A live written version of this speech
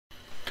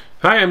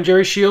Hi, I'm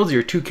Jerry Shields,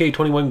 your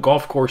 2K21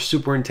 Golf Course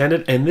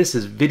Superintendent, and this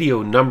is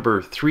video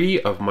number 3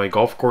 of my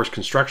golf course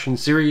construction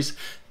series.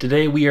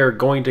 Today we are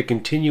going to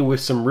continue with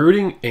some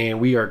routing, and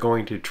we are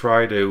going to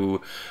try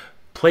to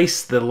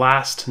place the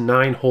last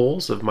 9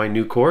 holes of my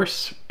new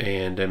course,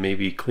 and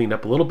maybe clean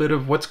up a little bit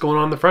of what's going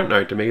on in the front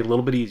nine to make it a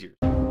little bit easier.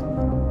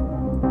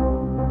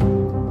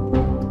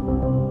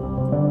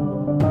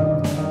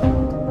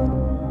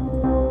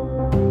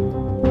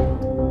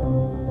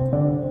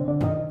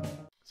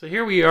 So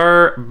here we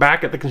are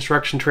back at the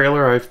construction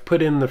trailer. I've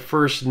put in the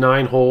first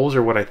 9 holes,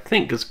 or what I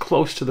think is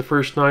close to the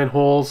first 9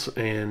 holes,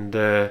 and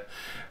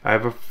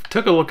I've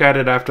took a look at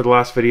it after the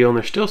last video, and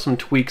there's still some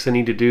tweaks I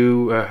need to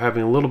do,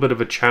 having a little bit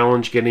of a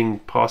challenge getting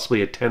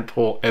possibly a 10th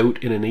hole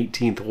out and an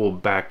 18th hole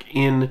back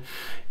in.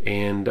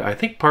 And I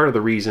think part of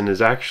the reason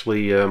is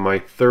actually my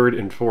 3rd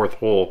and 4th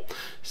hole.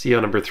 See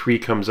how number 3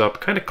 comes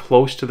up kind of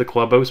close to the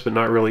clubhouse but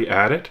not really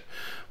at it.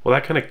 Well,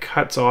 that kind of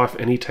cuts off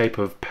any type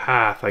of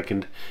path I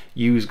can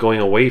use going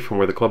away from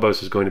where the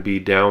clubhouse is going to be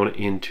down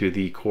into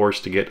the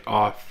course to get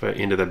off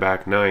into the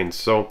back nine.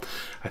 So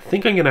I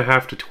think I'm going to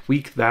have to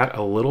tweak that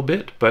a little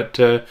bit, but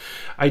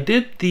I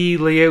did the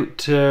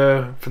layout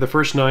for the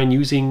first 9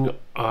 using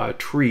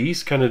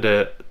trees, kind of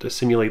to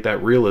simulate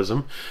that realism.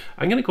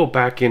 I'm going to go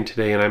back in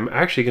today, and I'm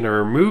actually going to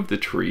remove the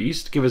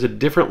trees to give us a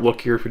different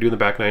look here for doing the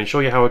back 9, show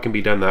you how it can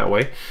be done that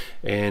way,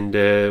 and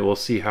we'll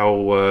see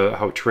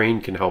how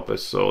terrain can help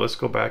us. So let's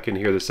go back in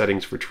here, the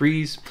settings for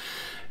trees,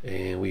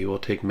 and we will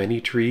take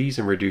many trees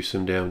and reduce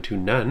them down to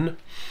none.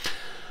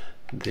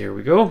 There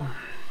we go.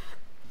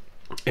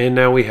 And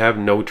now we have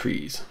no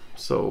trees.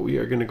 So we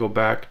are going to go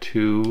back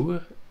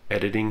to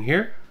editing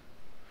here.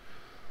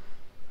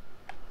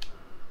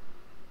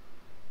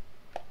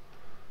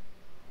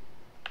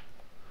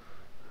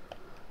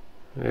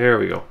 There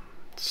we go.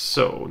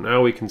 So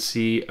now we can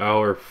see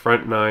our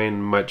front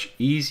nine much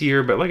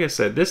easier, but like I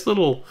said, this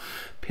little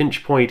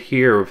pinch point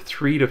here of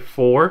 3 to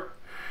 4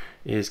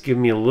 is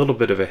giving me a little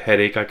bit of a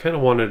headache. I kind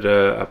of wanted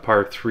a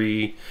par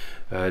 3,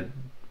 a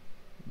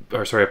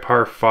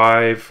par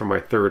 5 for my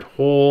 3rd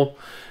hole,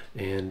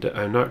 and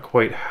I'm not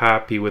quite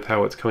happy with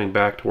how it's coming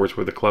back towards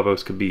where the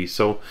clubhouse could be.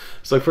 So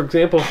for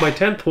example, if my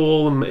 10th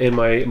hole and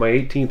my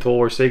 18th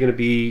hole are say going to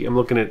be, I'm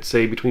looking at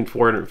say between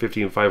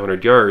 450 and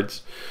 500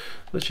 yards.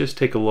 Let's just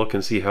take a look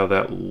and see how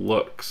that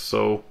looks.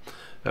 So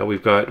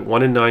we've got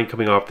 1 and 9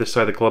 coming off this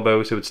side of the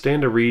clubhouse. It would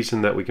stand to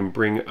reason that we can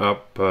bring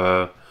up,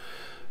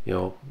 you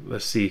know,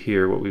 let's see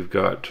here what we've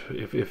got.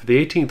 If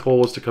the 18th hole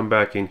was to come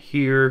back in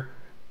here,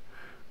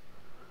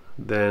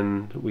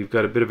 then we've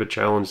got a bit of a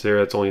challenge there.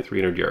 That's only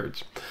 300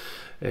 yards.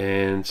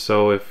 And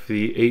so if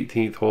the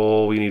 18th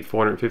hole, we need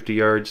 450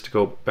 yards to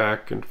go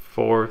back and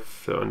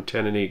forth on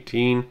 10 and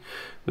 18,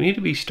 we need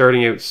to be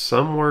starting out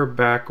somewhere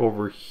back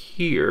over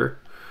here,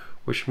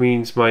 which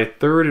means my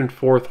 3rd and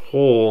 4th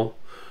hole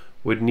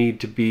would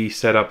need to be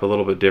set up a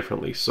little bit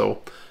differently.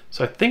 So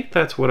I think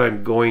that's what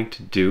I'm going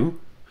to do.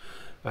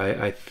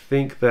 I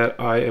think that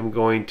I am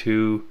going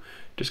to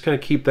just kind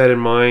of keep that in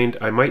mind.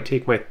 I might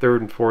take my 3rd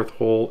and 4th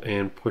hole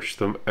and push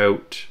them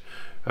out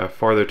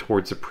farther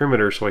towards the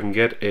perimeter so I can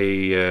get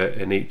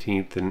an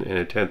 18th and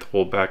a 10th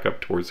hole back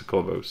up towards the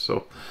clubhouse.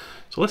 So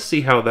let's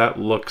see how that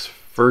looks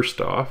first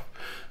off.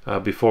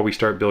 Before we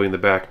start building the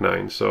back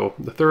 9. So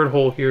the 3rd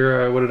hole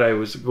here, I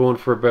was going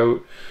for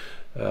about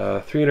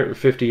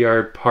 350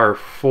 yard par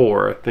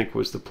 4, I think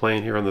was the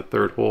plan here on the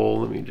 3rd hole.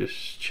 Let me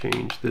just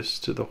change this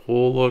to the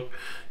hole look.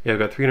 Yeah, I've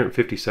got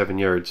 357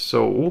 yards.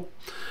 So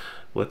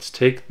let's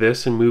take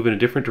this and move in a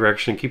different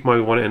direction. Keep in mind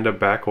we want to end up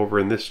back over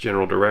in this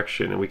general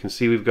direction, and we can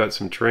see we've got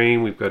some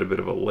terrain. We've got a bit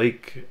of a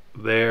lake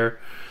there,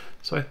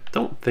 so I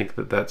don't think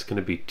that that's going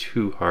to be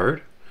too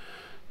hard.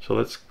 So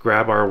let's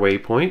grab our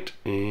waypoint,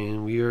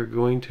 and we are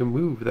going to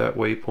move that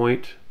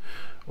waypoint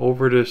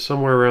over to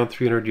somewhere around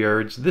 300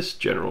 yards this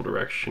general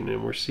direction.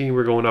 And we're seeing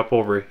we're going up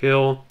over a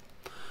hill,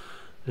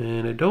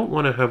 and I don't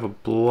want to have a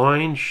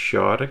blind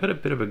shot. I got a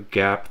bit of a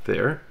gap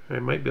there. I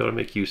might be able to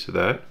make use of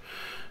that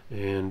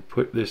and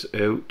put this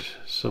out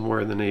somewhere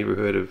in the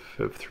neighborhood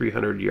of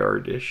 300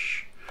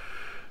 yard-ish.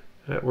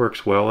 That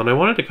works well, and I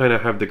wanted to kind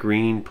of have the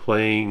green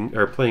playing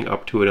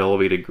up to an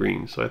elevated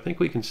green, so I think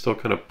we can still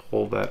kind of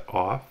pull that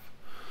off.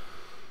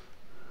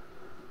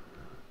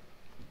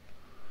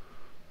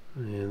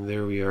 And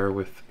there we are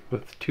with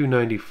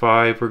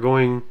 295.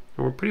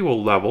 We're pretty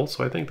well level,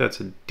 so I think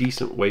that's a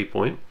decent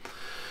waypoint.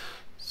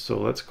 So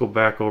let's go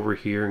back over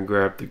here and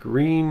grab the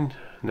green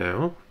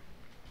now.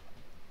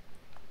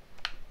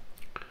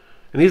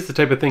 And these are the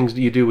type of things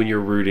that you do when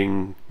you're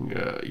routing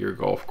your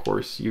golf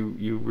course.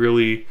 You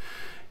really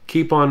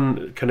keep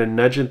on kind of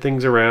nudging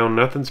things around.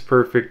 Nothing's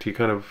perfect.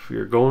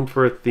 You're going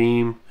for a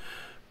theme,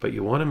 but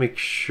you want to make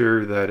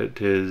sure that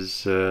it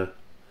is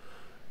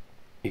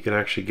you can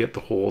actually get the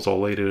holes all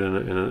laid in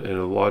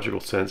a logical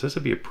sense. This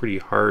would be a pretty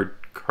hard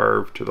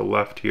carve to the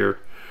left here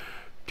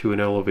to an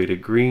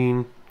elevated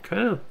green.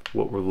 Kind of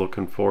what we're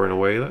looking for in a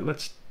way.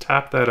 Let's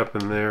tap that up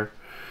in there,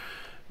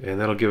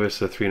 and that'll give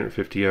us a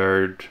 350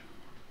 yard.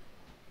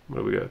 What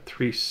do we got?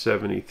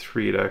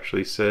 373 it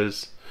actually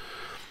says.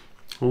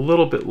 A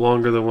little bit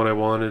longer than what I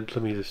wanted.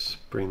 Let me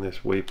just bring this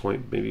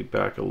waypoint maybe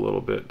back a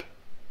little bit.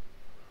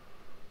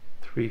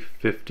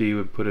 350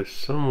 would put us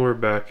somewhere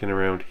back in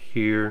around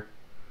here.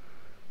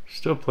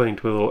 Still playing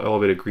to a little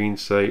elevated green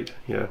site.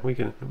 Yeah, we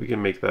can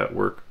make that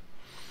work.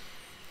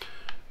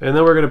 And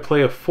then we're going to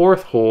play a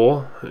fourth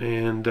hole,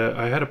 and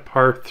I had a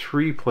par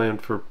 3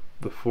 planned for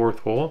the fourth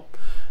hole.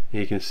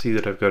 And you can see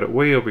that I've got it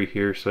way over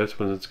here, so that's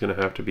when it's going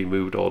to have to be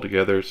moved all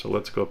together. So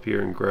let's go up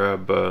here and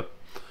grab.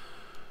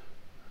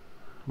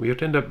 We have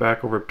to end up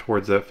back over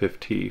towards that 5th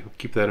tee.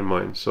 Keep that in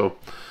mind. So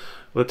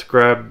let's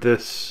grab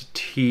this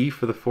tee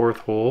for the fourth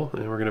hole,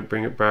 and we're going to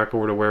bring it back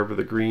over to wherever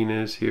the green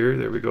is here.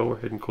 There we go. We're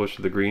heading close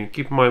to the green.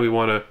 Keep in mind we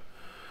want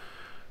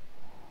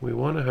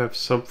to have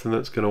something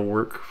that's going to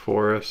work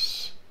for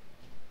us.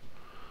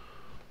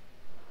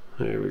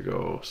 There we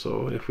go.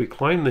 So if we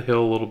climb the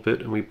hill a little bit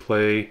and we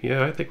play,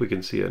 yeah, I think we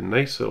can see a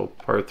nice little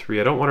par 3.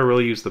 I don't want to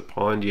really use the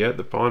pond yet.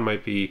 The pond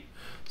might be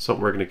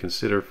something we're going to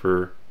consider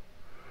for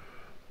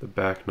the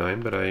back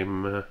 9, but I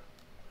want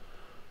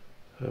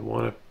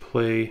to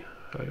play.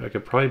 I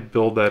could probably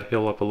build that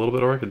hill up a little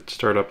bit, or I could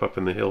start up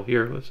in the hill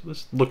here.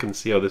 Let's look and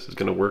see how this is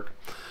going to work.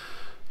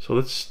 So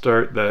let's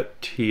start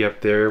that tee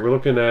up there. We're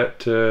looking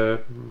at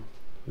about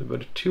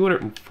a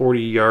 240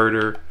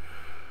 yarder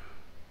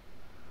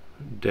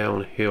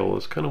downhill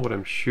is kind of what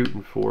I'm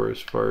shooting for as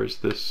far as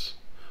this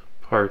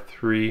par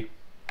 3.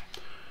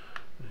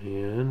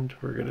 And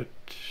we're going to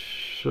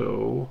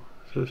so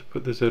let's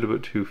put this at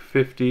about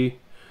 250.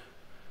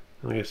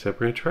 Like I said,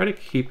 we're going to try to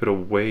keep it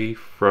away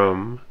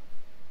from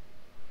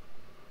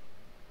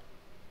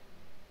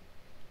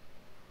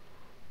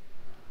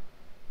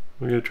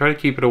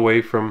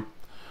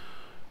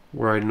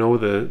where I know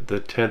the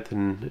 10th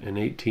and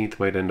 18th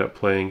might end up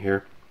playing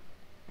here.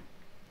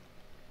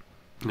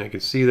 And I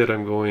can see that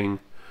I'm going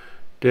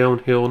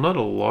downhill, not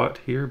a lot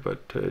here,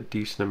 but a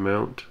decent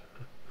amount.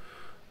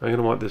 I'm going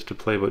to want this to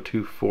play about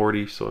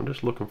 240, so I'm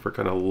just looking for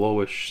kind of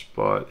lowish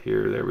spot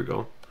here. There we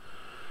go.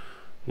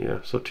 Yeah,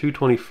 so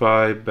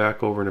 225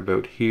 back over and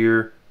about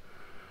here.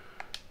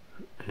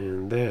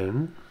 And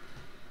then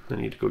I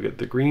need to go get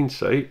the green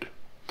site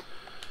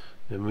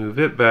and move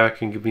it back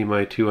and give me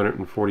my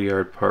 240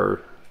 yard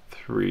par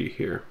 3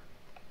 here.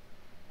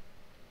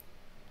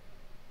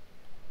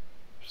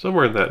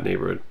 Somewhere in that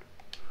neighborhood.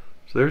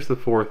 So there's the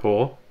fourth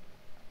hole.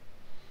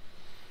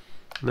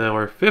 Now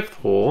our fifth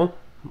hole,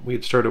 we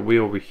had started way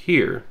over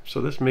here,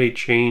 so this may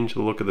change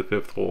the look of the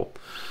fifth hole.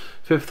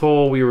 Fifth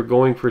hole, we were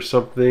going for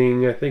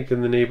something, I think,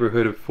 in the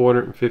neighborhood of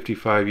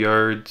 455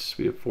 yards.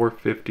 We have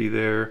 450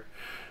 there.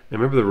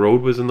 And remember, the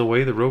road was in the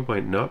way. The road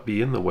might not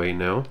be in the way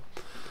now.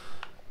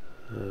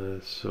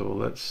 So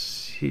let's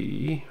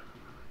see.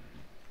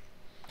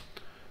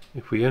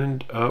 If we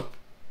end up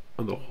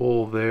on the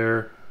hole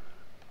there,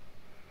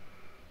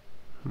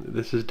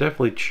 this is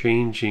definitely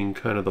changing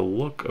kind of the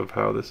look of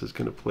how this is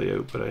going to play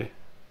out, but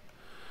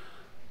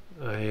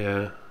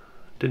I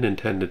didn't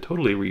intend to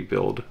totally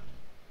rebuild.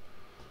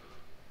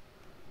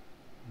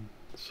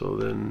 So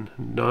then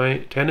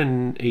 10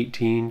 and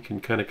 18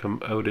 can kind of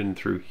come out in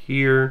through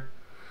here.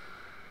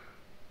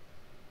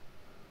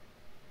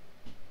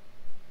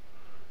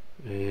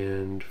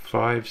 And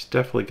 5's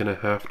definitely going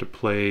to have to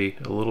play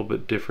a little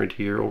bit different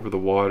here, over the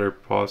water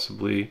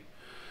possibly.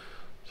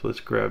 So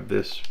let's grab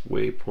this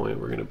waypoint.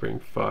 We're going to bring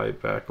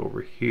 5 back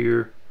over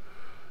here,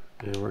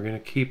 and we're going to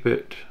keep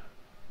it.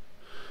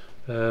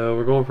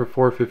 We're going for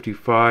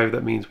 455.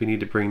 That means we need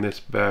to bring this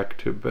back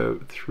to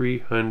about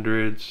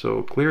 300.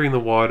 So clearing the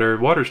water.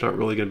 Water's not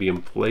really going to be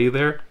in play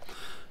there,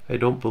 I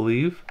don't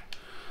believe.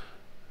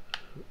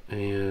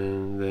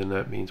 And then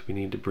that means we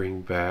need to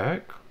bring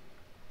back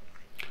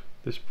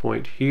this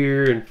point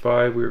here. In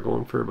 5, we were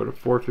going for about a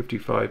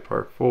 455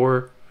 par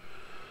 4.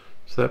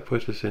 So that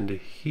puts us into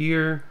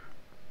here.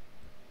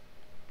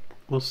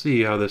 We'll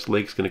see how this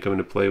lake's going to come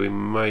into play. We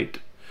might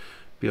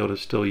be able to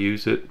still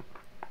use it.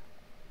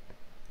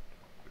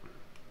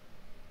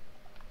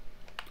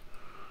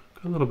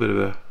 Got a little bit of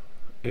a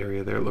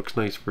area there. It looks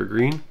nice for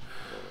green.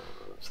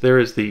 So there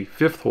is the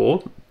fifth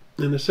hole.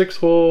 In the sixth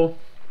hole,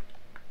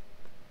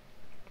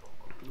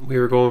 we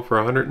were going for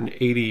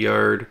 180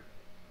 yard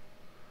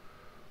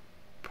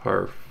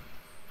par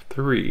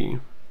 3.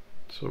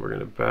 So we're going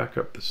to back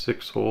up the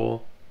sixth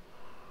hole.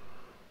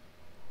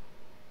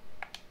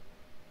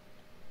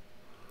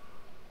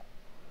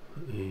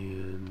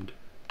 And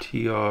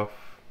tee off.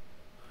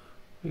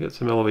 We got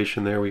some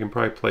elevation there. We can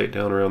probably play it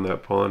down around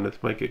that pond.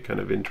 This might get kind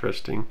of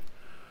interesting.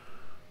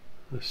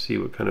 Let's see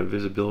what kind of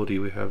visibility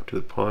we have to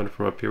the pond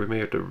from up here. We may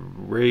have to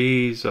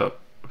raise up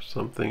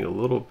something a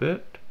little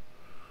bit.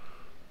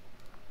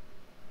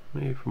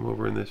 Maybe from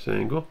over in this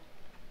angle.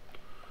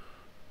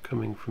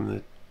 Coming from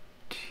the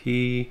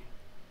tee.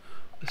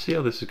 Let's see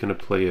how this is going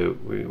to play out.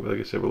 Like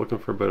I said, we're looking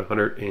for about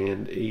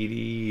 180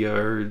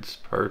 yards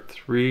par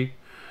 3.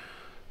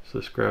 So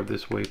let's grab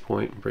this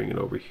waypoint and bring it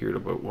over here to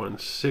about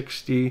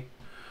 160.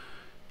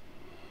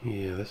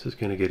 Yeah, this is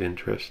going to get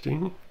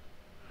interesting.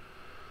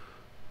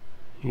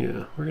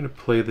 Yeah, we're going to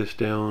play this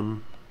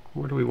down.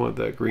 Where do we want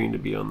that green to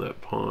be on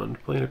that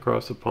pond? Playing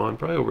across the pond,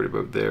 probably over to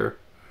about there.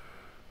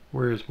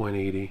 Where is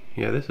 180?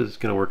 Yeah, this is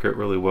going to work out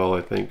really well,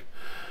 I think.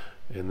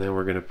 And then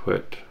we're going to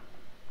put,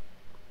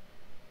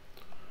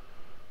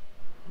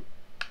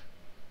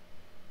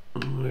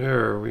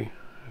 where are we?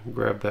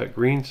 Grab that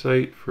green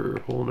site for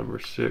hole number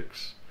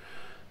 6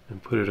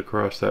 and put it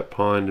across that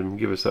pond and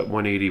give us that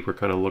 180 we're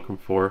kind of looking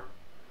for.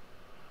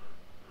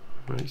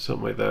 Right,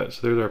 something like that.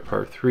 So there's our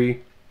par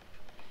 3.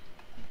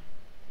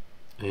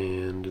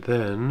 And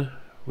then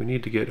we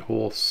need to get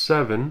hole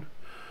 7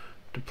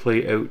 to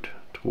play out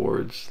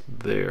towards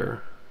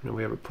there. And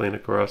we have it playing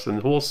across.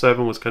 And hole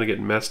 7 was kind of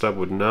getting messed up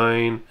with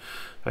 9.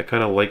 I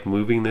kind of like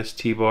moving this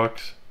tee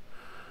box.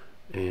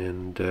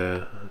 And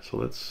so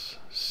let's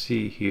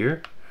see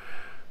here.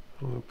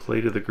 We'll play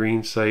to the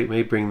green site.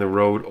 May bring the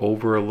road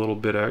over a little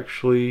bit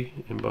actually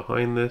in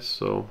behind this.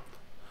 So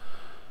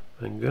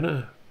I'm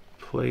gonna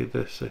play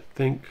this, I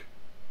think.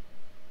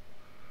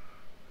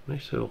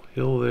 Nice little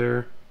hill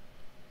there.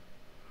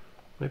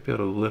 Might be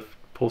able to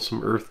pull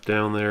some earth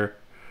down there.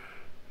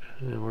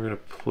 And we're gonna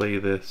play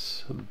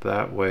this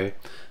that way.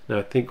 Now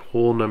I think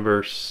hole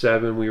number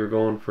 7 we were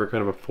going for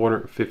kind of a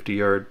 450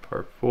 yard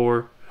par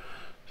 4.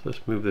 So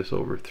let's move this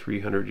over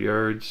 300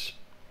 yards.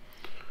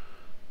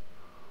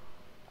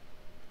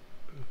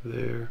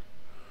 There.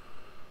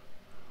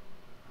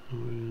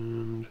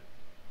 And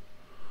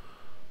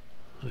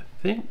I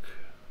think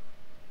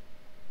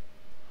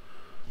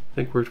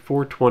we're at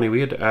 420. We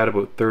had to add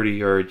about 30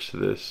 yards to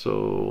this,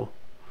 so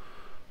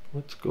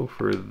let's go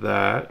for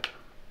that.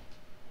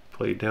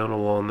 Play down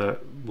along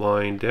that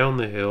line, down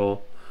the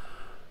hill,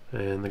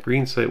 and the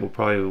green site will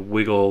probably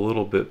wiggle a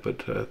little bit,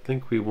 but I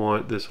think we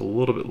want this a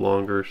little bit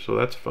longer, so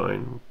that's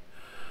fine.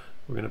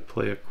 We're going to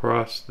play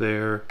across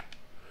there,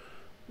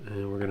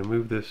 and we're going to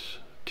move this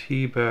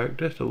tee back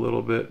just a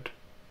little bit.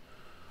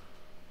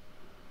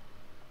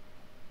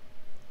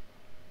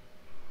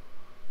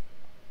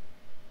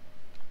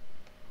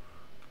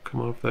 Come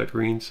off that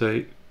green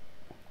site,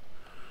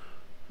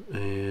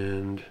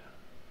 and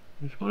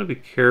we just want to be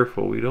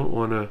careful. We don't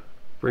want to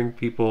bring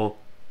people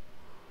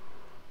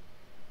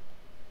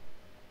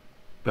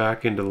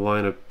back into the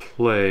line of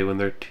play when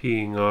they're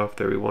teeing off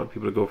there. We want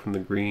people to go from the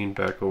green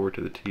back over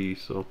to the tee.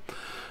 So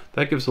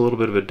that gives a little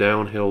bit of a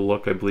downhill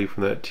look, I believe,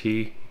 from that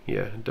tee.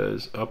 Yeah, it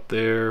does. Up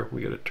there,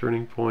 we got a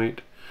turning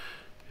point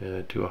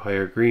to a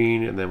higher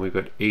green, and then we've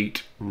got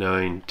 8,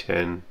 9,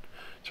 10.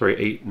 Sorry,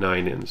 8,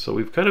 9 in. So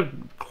we've kind of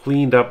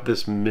cleaned up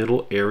this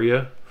middle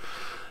area,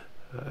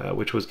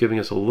 which was giving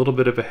us a little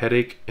bit of a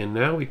headache, and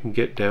now we can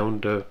get down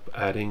to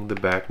adding the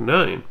back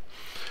 9.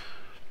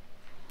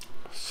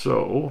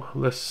 So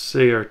let's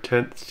say our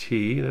 10th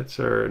tee, that's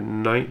our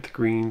 9th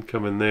green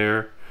coming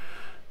there.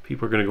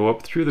 People are going to go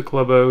up through the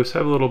clubhouse,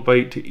 have a little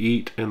bite to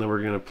eat, and then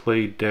we're going to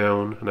play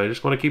down. And I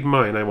just want to keep in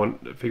mind, I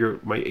want to figure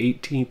out my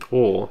 18th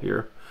hole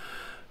here.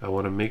 I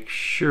want to make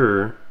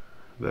sure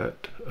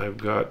that I've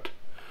got,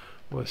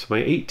 well, so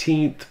my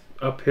 18th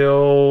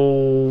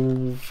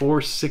uphill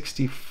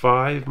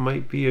 465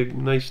 might be a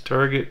nice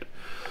target.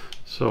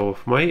 So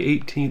if my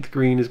 18th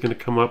green is going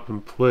to come up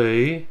and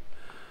play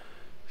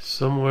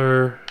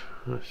somewhere,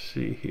 let's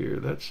see here,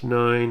 that's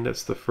 9,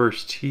 that's the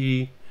first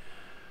tee.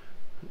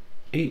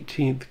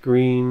 18th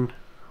green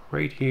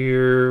right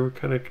here,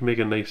 kind of can make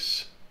a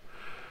nice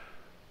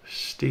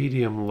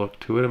stadium look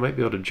to it. I might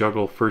be able to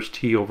juggle first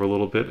tee over a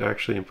little bit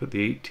actually and put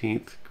the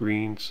 18th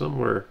green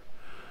somewhere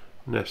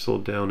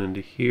nestled down into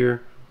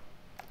here.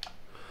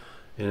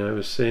 And I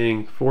was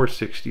saying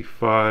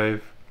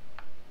 465,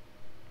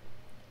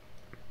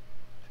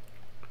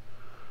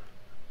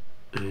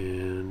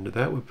 and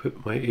that would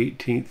put my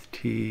 18th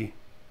tee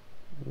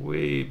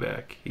way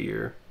back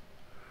here,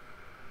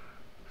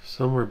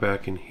 somewhere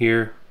back in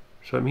here.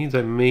 So that means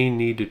I may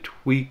need to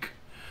tweak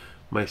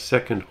my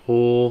second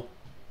hole.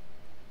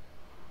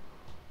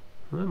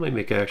 That might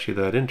make actually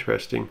that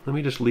interesting. Let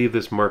me just leave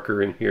this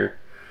marker in here.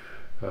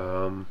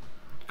 Going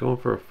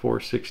for a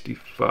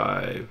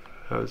 465.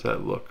 How does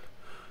that look?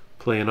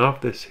 Playing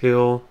off this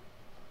hill.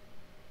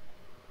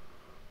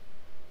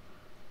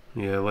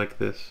 Yeah, I like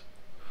this.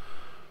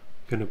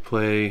 Gonna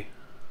play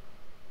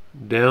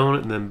down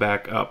and then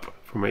back up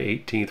for my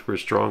 18th for a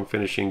strong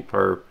finishing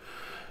par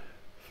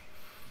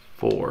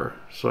 4.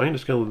 So I'm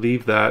just going to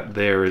leave that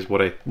there as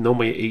what I know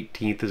my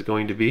 18th is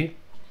going to be.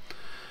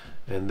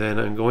 And then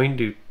I'm going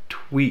to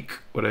tweak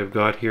what I've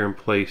got here in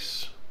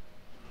place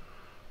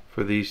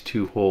for these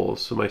 2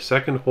 holes. So my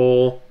second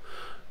hole,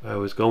 I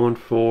was going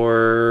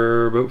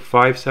for about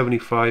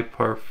 575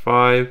 par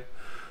 5,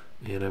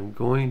 and I'm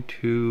going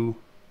to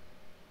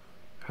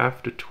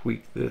have to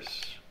tweak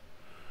this.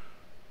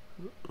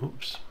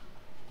 Oops.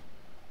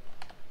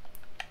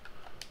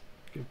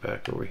 Get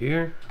back over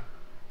here.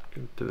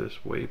 Get to this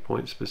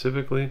waypoint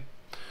specifically.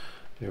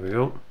 There we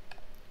go.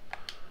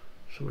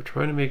 So we're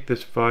trying to make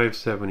this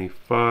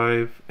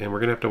 575, and we're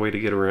gonna have to wait to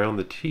get around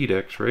the tee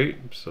decks, right?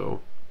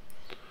 So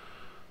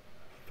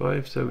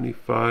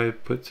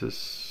 575 puts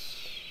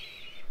us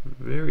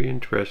very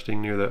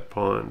interesting near that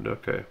pond.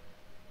 Okay.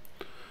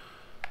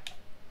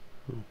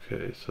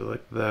 Okay, so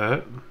like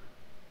that.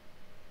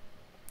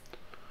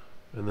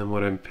 And then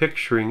what I'm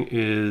picturing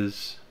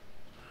is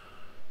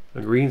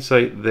a green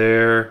site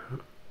there.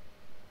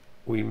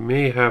 We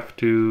may have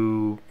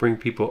to bring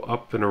people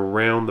up and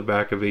around the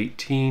back of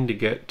 18 to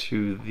get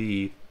to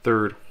the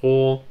third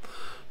hole.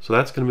 So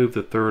that's going to move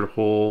the third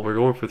hole. We're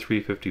going for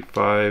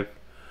 355.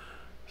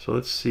 So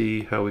let's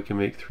see how we can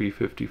make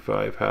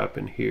 355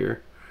 happen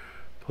here.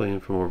 Playing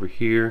from over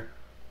here.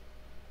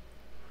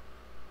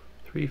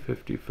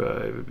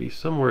 355 would be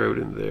somewhere out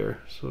in there.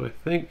 So I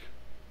think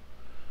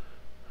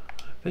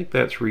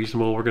that's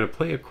reasonable. We're going to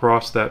play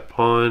across that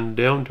pond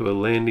down to a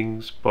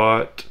landing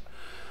spot,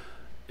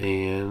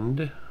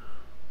 and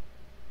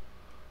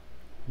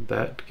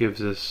that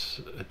gives us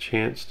a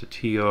chance to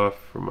tee off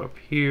from up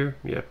here.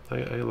 Yeah,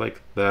 I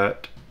like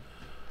that.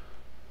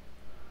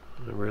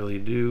 I really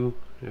do.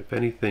 If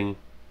anything,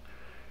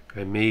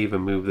 I may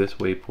even move this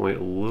waypoint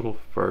a little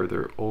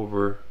farther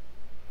over.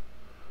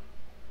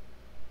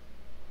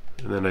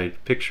 And then I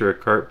picture a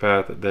cart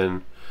path that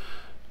then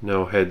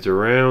now heads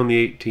around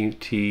the 18th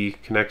tee,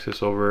 connects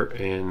us over,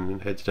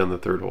 and heads down the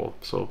third hole.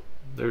 So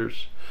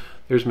there's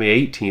my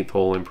 18th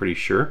hole, I'm pretty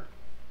sure.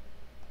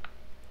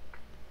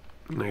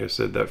 Like I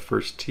said, that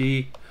first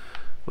tee,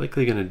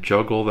 likely going to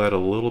juggle that a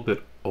little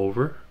bit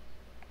over.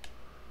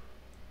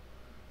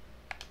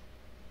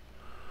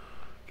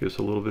 Gives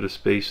a little bit of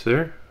space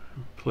there.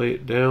 Play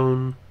it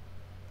down.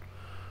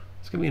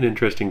 It's going to be an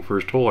interesting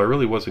first hole. I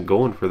really wasn't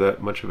going for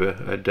that much of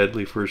a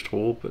deadly first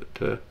hole,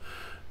 but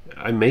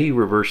I may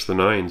reverse the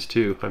nines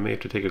too. I may have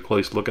to take a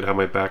close look at how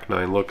my back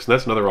nine looks, and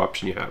that's another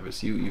option you have,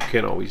 is you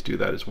can always do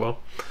that as well.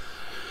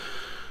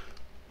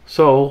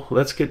 So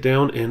let's get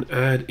down and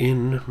add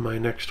in my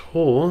next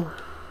hole.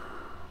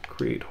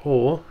 Create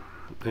hole,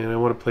 and I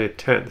want to play a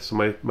 10th. So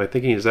my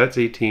thinking is that's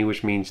 18,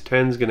 which means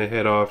 10 is going to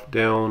head off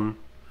down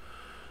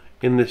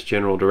in this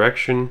general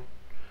direction,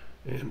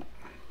 and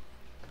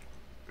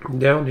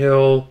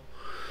downhill.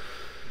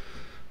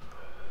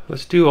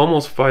 Let's do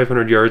almost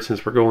 500 yards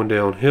since we're going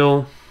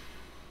downhill.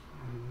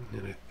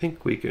 And I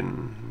think we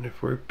can,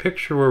 if we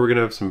picture where we're going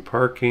to have some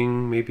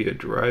parking, maybe a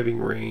driving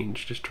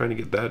range, just trying to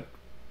get that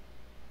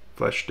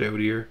fleshed out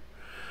here.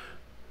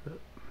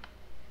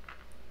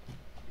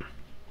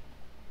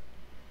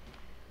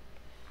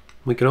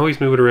 We can always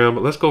move it around,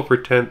 but let's go for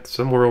 10th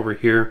somewhere over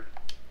here.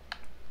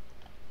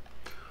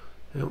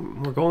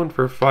 And we're going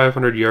for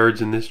 500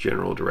 yards in this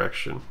general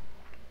direction.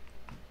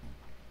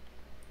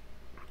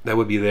 That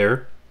would be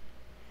there.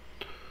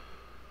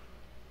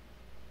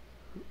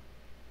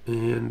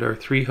 And our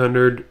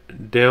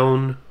 300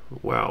 down,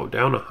 wow,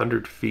 down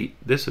 100 feet.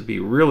 This would be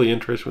really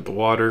interesting with the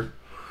water.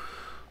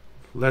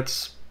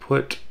 Let's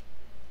put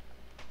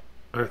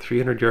our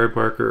 300 yard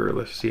marker.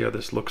 Let's see how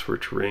this looks for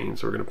terrain.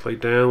 So we're going to play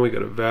down. We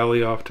got a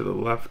valley off to the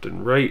left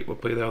and right. We'll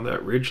play down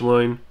that ridge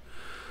line.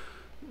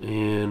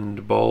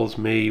 And balls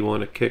may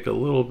want to kick a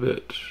little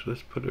bit.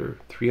 Let's put our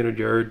 300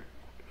 yard.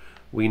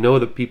 We know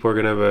that people are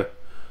going to have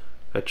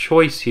a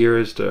choice here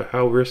as to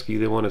how risky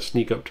they want to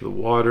sneak up to the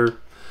water.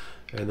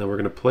 And then we're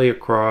going to play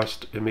across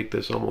and make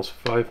this almost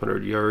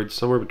 500 yards,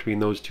 somewhere between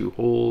those two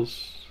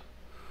holes.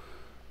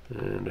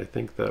 And I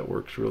think that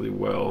works really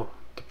well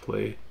to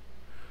play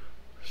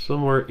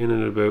somewhere in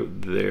and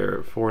about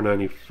there.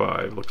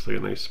 495 looks like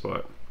a nice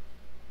spot.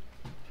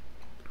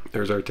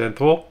 There's our 10th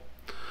hole.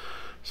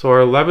 So our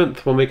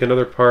 11th, we'll make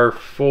another par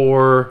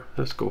 4.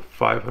 Let's go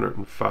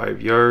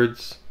 505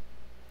 yards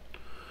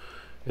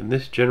in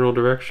this general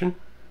direction.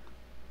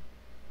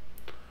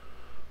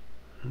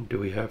 Do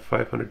we have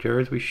 500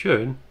 yards? We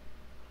should.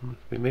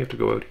 We may have to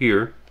go out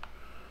here.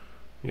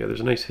 Yeah,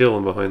 there's a nice hill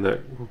in behind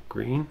that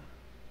green.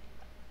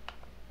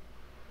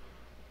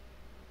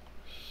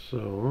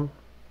 So,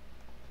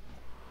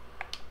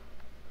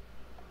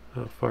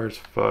 how far is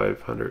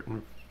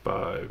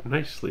 505?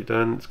 Nicely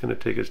done. It's going to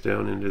take us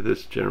down into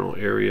this general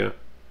area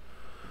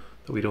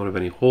that we don't have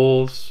any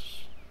holes.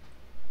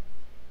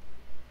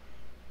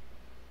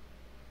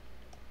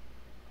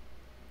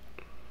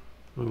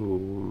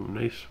 Ooh,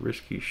 nice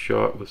risky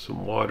shot with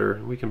some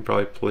water. We can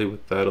probably play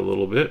with that a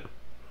little bit.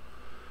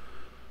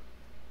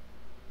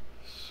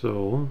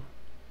 So,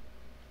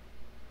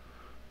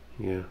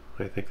 yeah,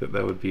 I think that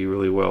would be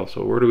really well.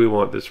 So where do we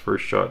want this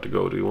first shot to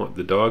go? Do we want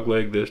the dog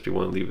leg this? Do we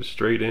want to leave it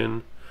straight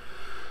in?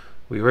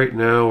 We right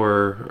now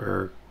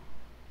are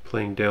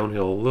playing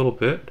downhill a little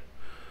bit.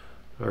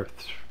 Our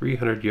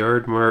 300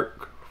 yard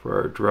mark for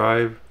our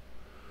drive.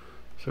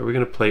 So we're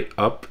going to play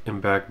up and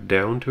back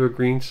down to a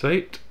green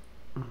site,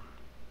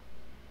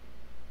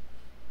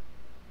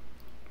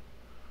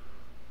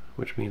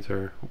 which means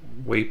our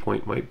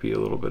waypoint might be a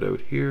little bit out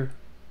here.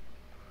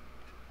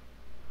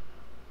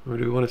 Or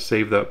do we want to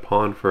save that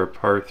pond for a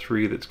par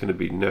 3 that's going to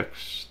be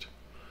next?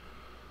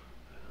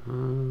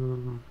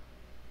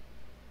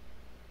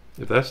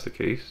 If that's the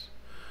case,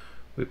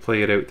 we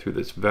play it out through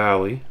this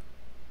valley,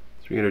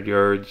 300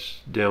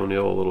 yards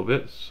downhill a little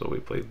bit, so we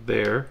play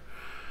there,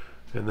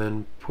 and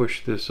then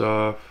push this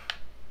off.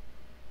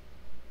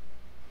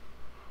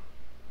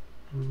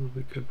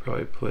 We could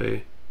probably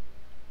play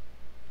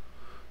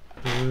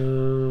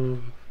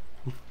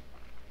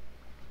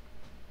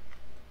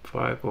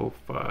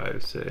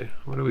 505, say.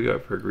 What do we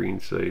got for a green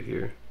site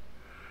here?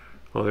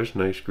 Oh, there's a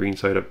nice green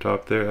site up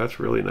top there. That's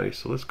really nice.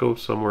 So let's go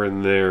somewhere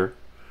in there.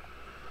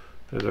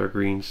 There's our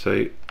green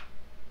site.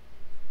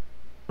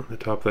 On the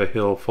top of that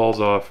hill, falls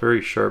off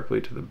very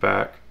sharply to the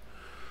back.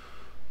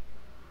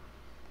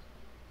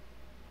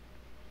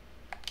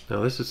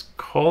 Now this is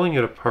calling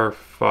it a par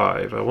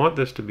 5. I want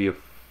this to be a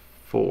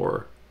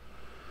 4.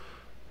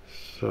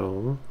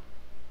 So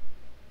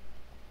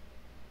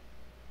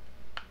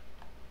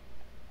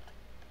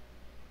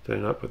did I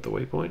not put the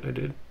waypoint? I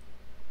did.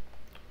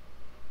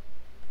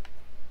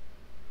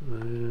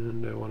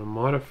 And I want to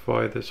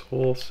modify this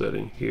hole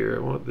setting here. I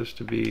want this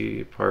to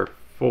be par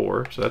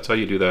 4. So that's how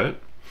you do that.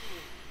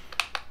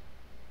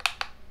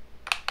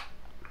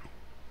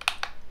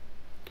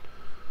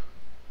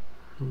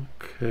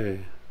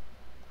 Okay.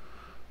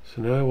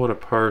 So now I want a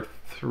par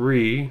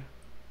 3.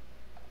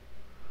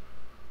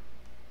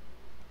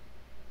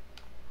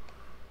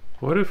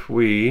 What if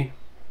we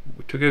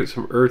took out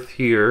some earth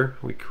here,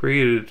 we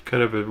created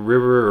kind of a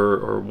river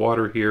or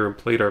water here and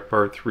played our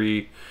par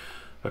 3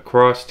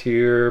 across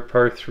here,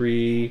 par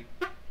 3,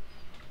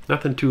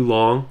 nothing too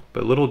long,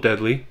 but a little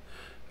deadly,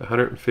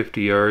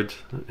 150 yards,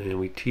 and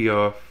we tee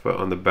off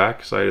on the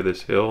back side of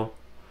this hill.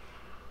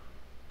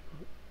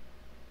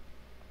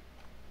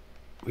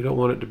 We don't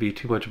want it to be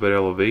too much about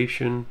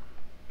elevation,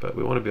 but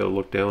we want to be able to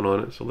look down on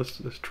it. So let's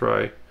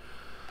try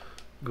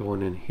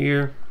going in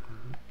here,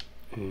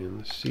 and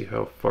let's see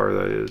how far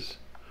that is.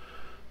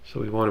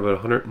 So we want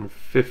about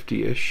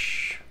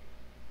 150-ish.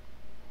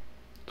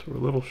 So we're a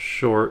little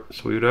short,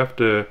 so we would have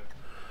to,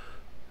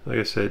 like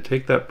I said,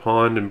 take that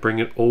pond and bring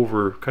it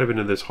over kind of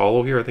into this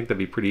hollow here. I think that'd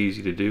be pretty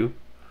easy to do.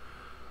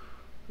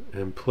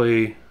 And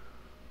play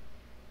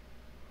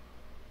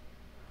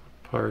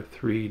par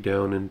 3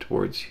 down in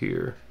towards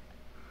here.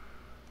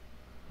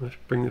 Let's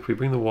bring, if we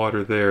bring the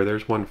water there,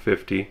 there's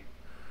 150.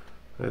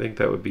 I think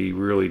that would be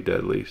really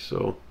deadly.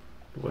 So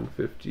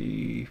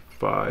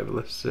 155,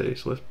 let's say.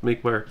 So let's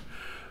make our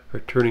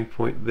turning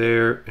point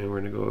there, and we're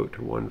going to go out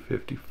to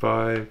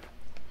 155.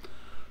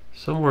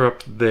 Somewhere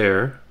up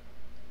there.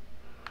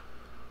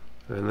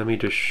 And let me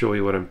just show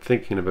you what I'm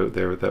thinking about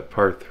there with that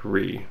par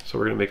 3. So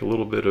we're going to make a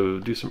little bit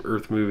of, do some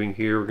earth moving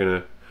here. We're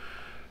going to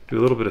do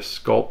a little bit of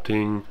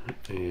sculpting,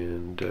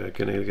 and going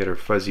to get our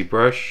fuzzy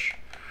brush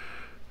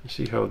and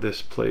see how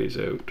this plays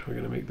out. We're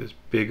going to make this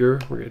bigger.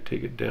 We're going to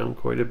take it down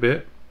quite a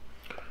bit.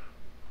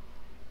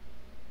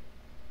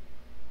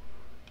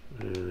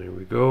 And there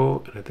we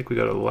go. And I think we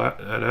got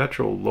a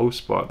natural low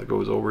spot that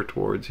goes over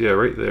towards, yeah,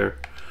 right there.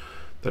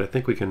 That I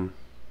think we can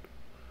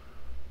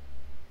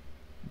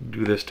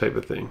do this type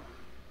of thing.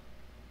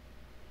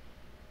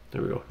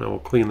 There we go. Now we'll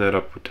clean that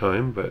up with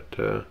time, but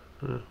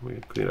we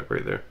can clean it up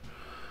right there.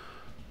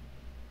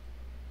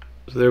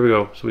 So there we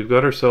go. So we've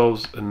got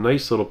ourselves a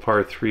nice little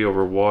par 3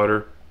 over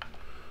water,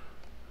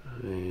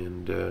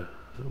 and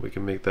we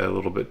can make that a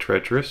little bit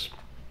treacherous.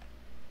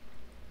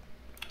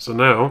 So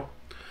now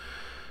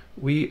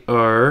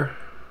we're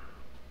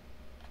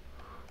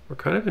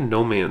kind of in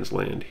no man's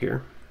land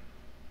here.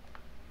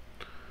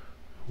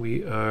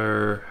 We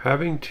are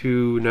having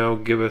to now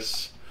give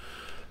us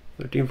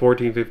 13,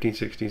 14, 15,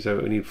 16,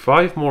 17. We need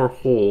 5 more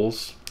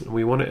holes, and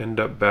we want to end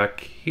up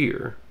back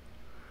here.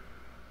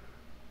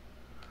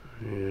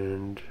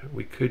 And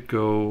we could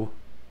go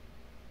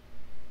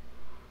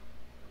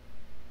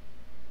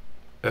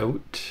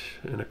out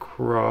and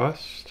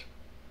across.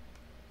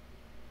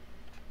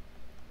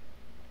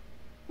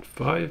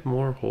 5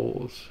 more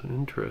holes.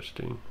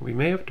 Interesting. We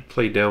may have to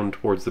play down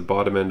towards the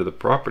bottom end of the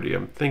property,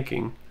 I'm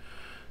thinking,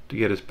 to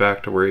get us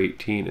back to where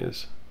 18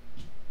 is.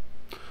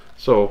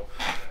 So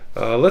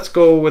let's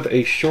go with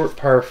a short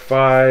par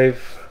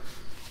 5,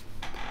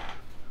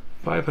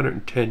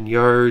 510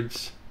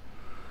 yards,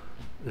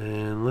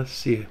 and let's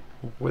see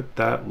what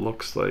that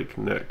looks like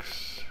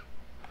next.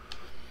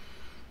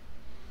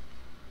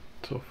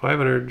 So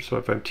 500, so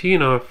if I'm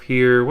teeing off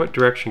here, what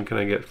direction can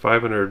I get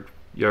 500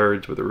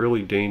 yards with a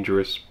really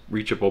dangerous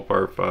reachable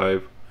par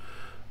 5?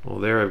 Well,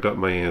 there I've got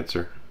my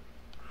answer.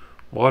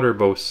 Water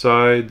both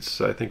sides.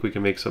 I think we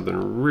can make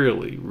something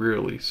really,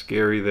 really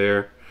scary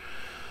there.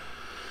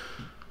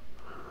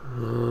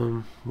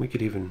 We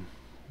could even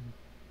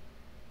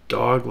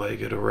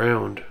dogleg it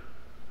around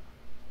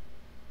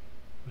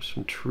with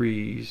some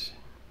trees.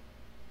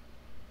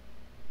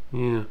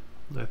 Yeah,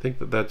 I think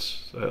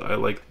that's, I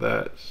like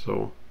that.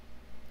 So,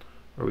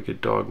 or we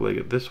could dogleg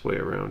it this way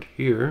around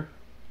here.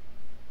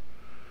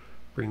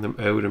 Bring them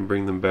out and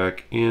bring them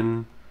back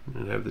in,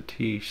 and have the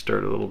tee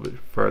start a little bit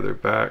farther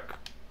back.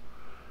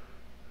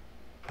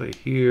 Play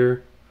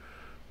here,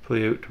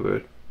 play out to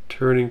a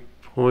turning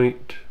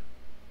point,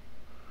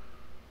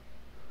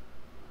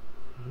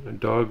 a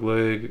dog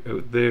leg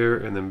out there,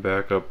 and then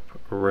back up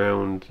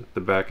around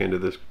the back end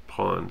of this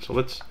pond. So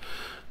let's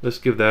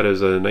give that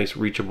as a nice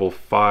reachable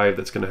 5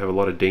 that's going to have a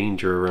lot of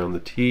danger around the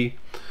tee.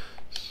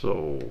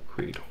 So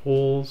create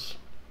holes,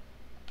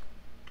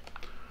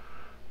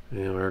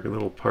 and our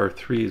little par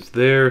 3 is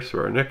there. So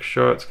our next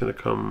shot's going to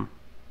come,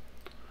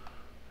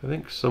 I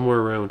think, somewhere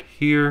around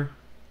here.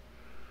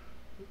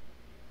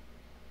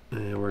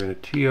 And we're going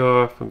to tee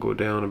off and go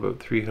down about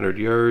 300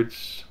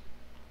 yards.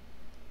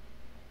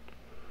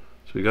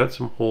 So we got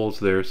some holes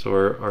there. So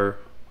we're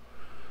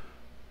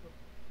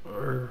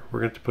going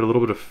to have to put a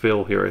little bit of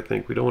fill here, I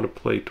think. We don't want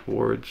to play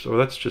towards, oh,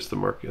 that's just the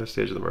marking. That's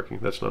the edge of the marking.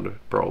 That's not a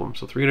problem.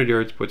 So 300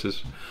 yards puts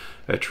us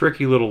a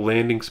tricky little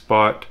landing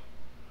spot.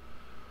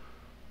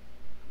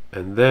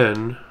 And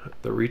then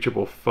the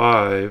reachable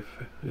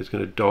 5 is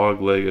going to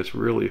dog leg us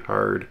really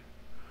hard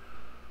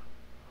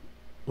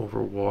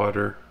over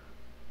water.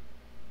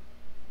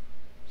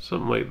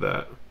 Something like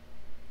that.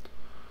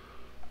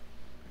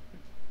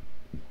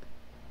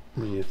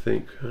 What do you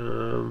think?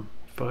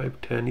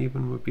 5-10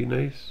 even would be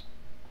nice.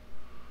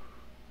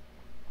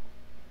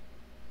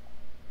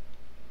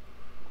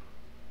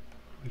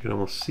 We can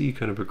almost see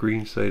kind of a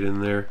green side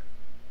in there.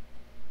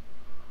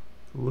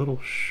 A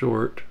little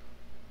short.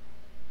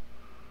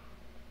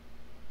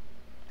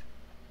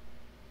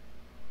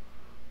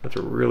 That's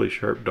a really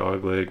sharp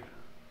dog leg.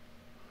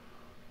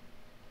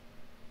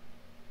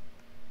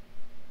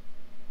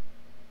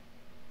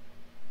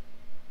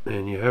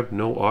 And you have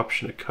no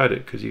option to cut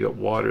it because you got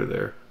water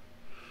there.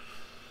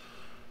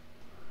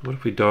 What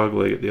if we dog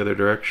leg it the other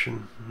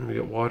direction? We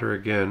got water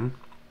again.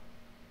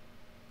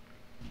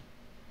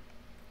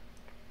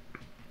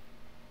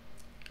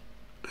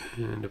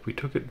 And if we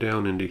took it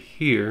down into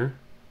here,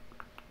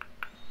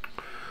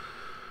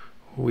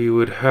 we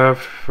would have,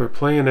 for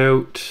playing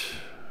out,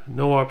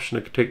 no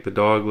option to take the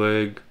dog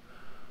leg,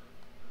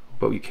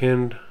 but we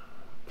can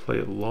play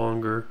it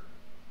longer.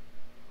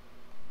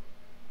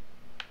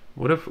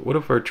 What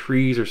if our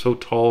trees are so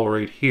tall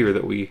right here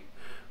that we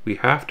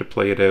have to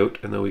play it out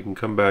and then we can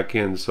come back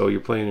in? So you're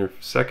playing your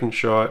second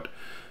shot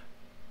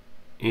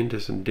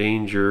into some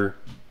danger,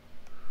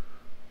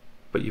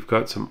 but you've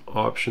got some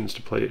options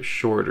to play it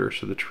shorter.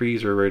 So the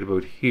trees are right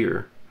about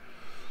here.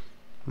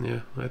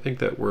 Yeah, I think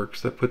that works.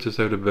 That puts us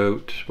out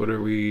about, what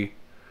are we?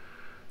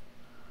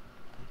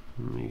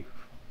 Let me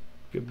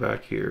get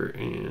back here,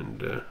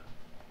 and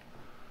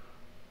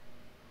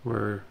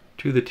we're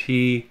to the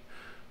tee.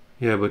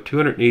 Yeah, about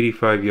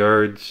 285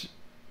 yards.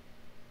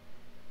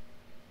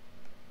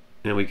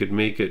 And we could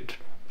make it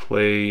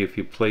play, if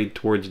you played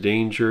towards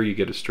danger, you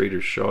get a straighter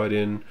shot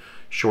in,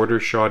 shorter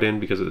shot in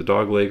because of the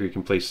dog leg, or you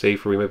can play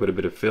safer. We might put a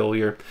bit of fill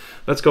here.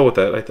 Let's go with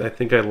that. I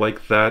think I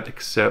like that,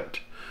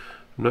 except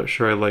I'm not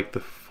sure I like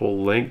the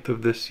full length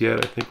of this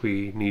yet. I think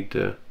we need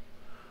to,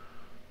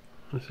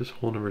 this is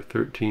hole number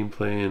 13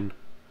 playing,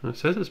 it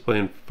says it's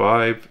playing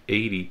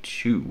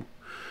 582,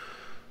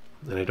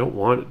 and I don't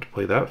want it to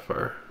play that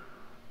far.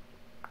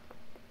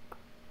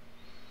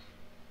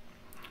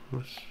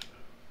 Let's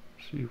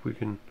see if we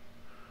can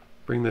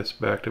bring this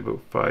back to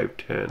about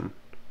 510.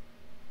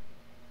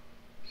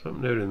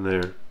 Something out in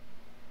there.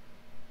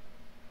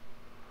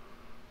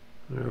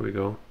 There we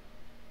go.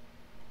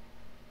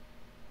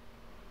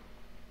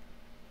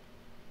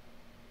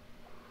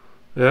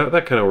 Yeah,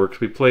 that kind of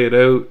works. We play it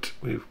out.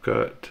 We've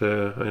got,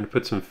 I'm going to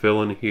put some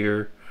fill in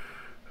here.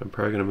 I'm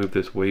probably going to move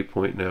this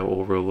waypoint now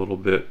over a little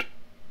bit.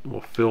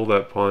 We'll fill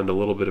that pond a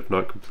little bit, if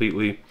not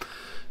completely.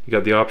 You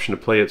got the option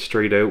to play it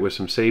straight out with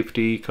some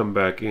safety, come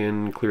back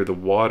in, clear the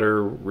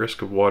water,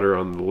 risk of water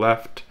on the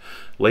left,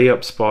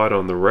 layup spot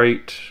on the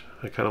right.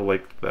 I kind of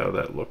like how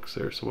that looks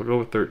there. So we'll go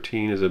with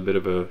 13 as a bit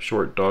of a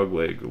short dog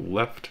leg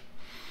left.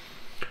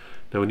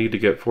 Now we need to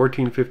get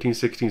 14, 15,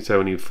 16,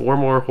 17, 4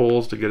 more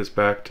holes to get us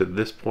back to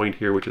this point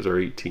here, which is our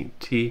 18th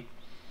tee.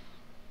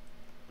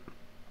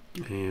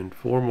 And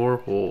 4 more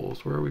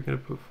holes. Where are we going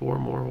to put 4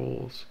 more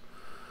holes?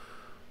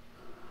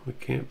 We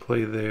can't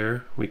play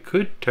there. We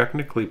could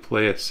technically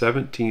play a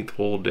 17th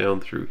hole down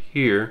through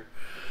here.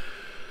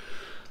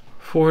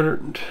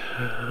 400.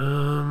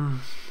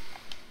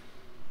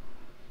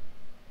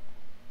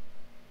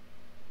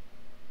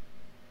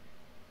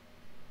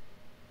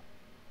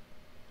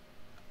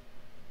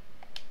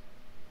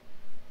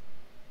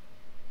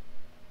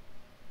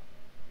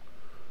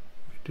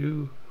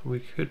 We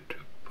could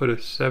put a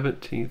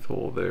 17th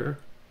hole there.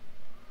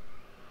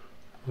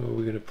 What are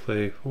we going to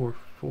play?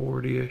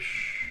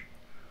 440-ish.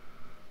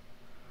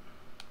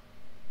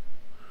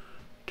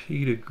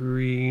 Tee to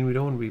green. We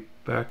don't want to be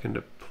back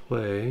into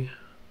play.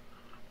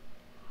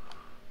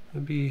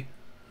 That'd be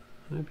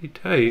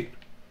tight.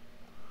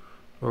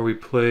 Or we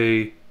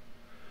play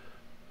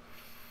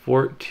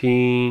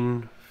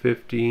 14,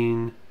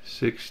 15,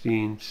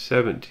 16,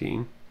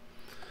 17.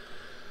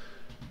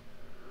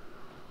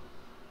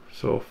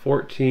 So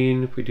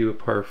 14, if we do a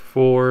par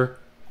 4,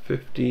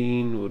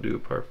 15, we'll do a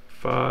par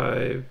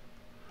 5.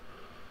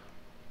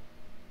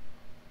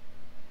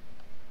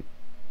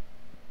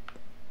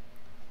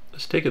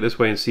 Let's take it this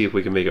way and see if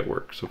we can make it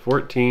work. So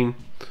 14,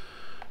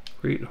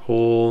 great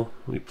hole.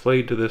 We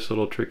played to this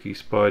little tricky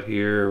spot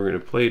here. We're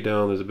going to play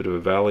down. There's a bit of a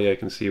valley I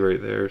can see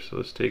right there. So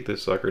let's take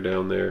this sucker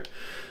down there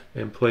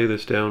and play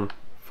this down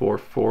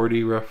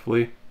 440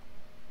 roughly.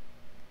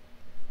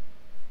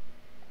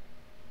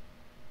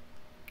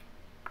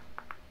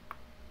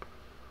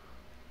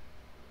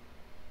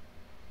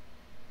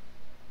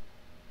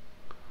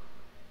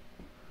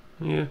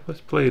 Yeah, let's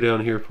play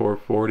down here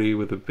 440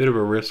 with a bit of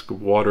a risk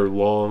of water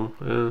long.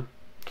 I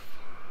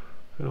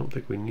don't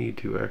think we need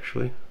to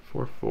actually.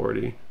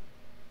 440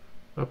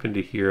 up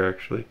into here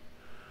actually.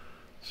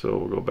 So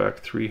we'll go back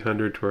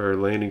 300 to our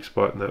landing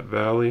spot in that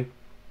valley.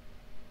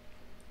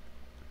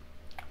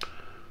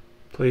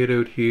 Play it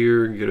out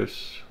here and get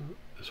us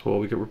this hole.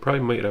 We probably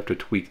might have to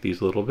tweak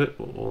these a little bit,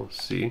 but we'll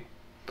see.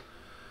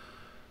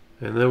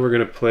 And then we're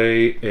going to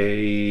play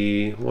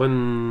a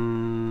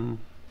one.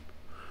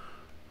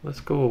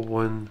 Let's go a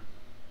one.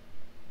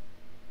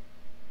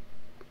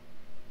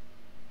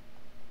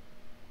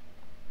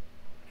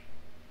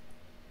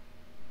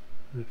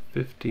 The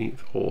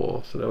 15th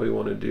hole. So now we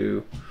want to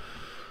do.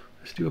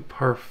 Let's do a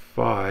par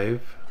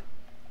 5.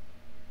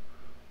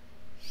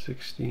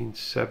 16,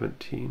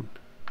 17.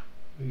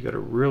 You got to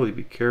really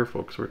be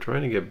careful because we're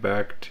trying to get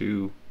back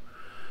to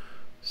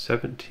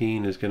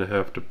 17 is going to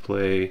have to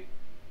play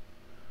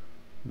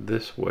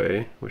this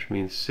way, which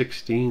means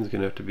 16 is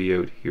going to have to be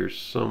out here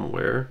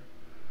somewhere,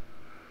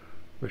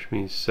 which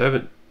means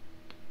 15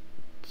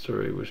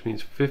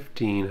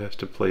 has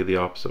to play the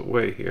opposite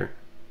way here.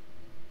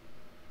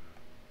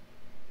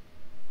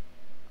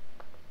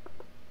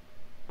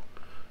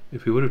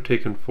 If we would have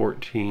taken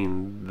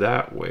 14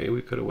 that way,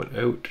 we could have went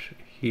out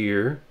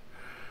here.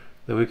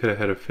 Then we could have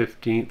had a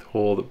 15th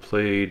hole that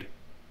played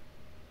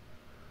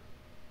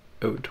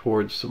out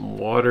towards some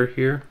water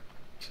here.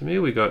 So maybe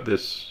we got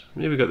this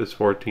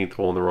 14th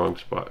hole in the wrong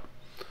spot.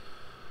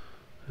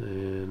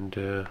 And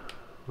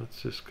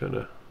let's just kind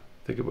of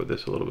think about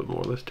this a little bit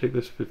more. Let's take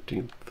this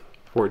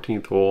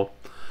 14th hole.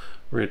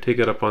 We're going to take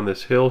it up on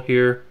this hill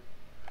here.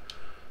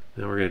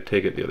 And we're going to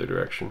take it the other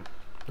direction.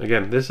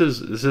 Again, this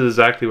is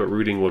exactly what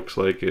rooting looks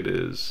like. It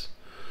is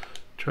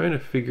trying to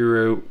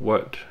figure out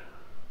what.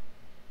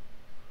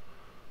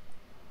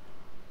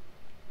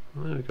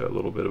 We got a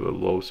little bit of a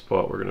low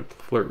spot. We're going to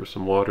flirt with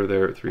some water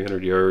there at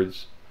 300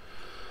 yards.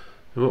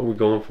 And what we're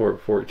going for at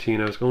 14,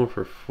 I was going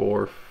for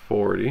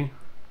 440.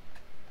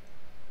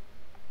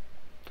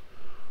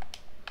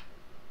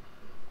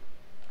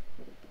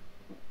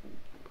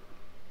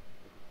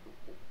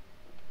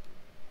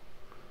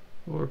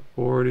 What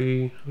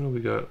do we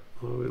got?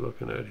 What are we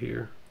looking at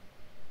here?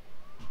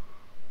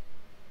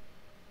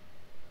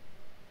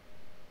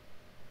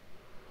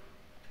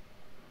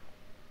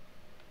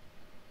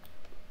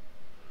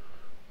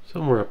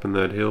 Somewhere up in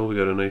that hill, we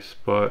got a nice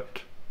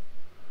spot.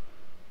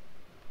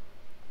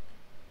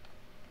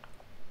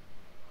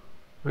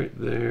 Right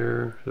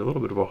there. There's a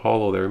little bit of a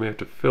hollow there. We may have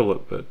to fill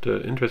it, but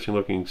interesting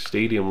looking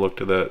stadium look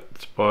to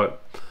that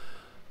spot.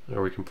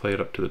 Or we can play it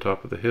up to the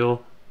top of the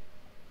hill.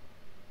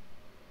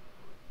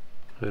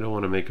 I don't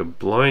want to make a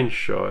blind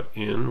shot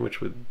in,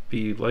 which would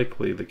be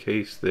likely the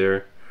case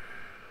there.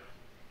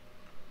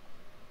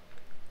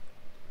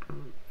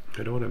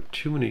 I don't want to have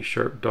too many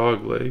sharp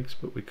dog legs,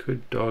 but we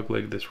could dog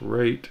leg this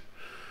right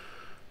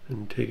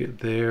and take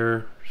it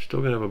there. Still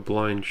going to have a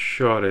blind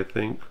shot, I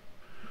think.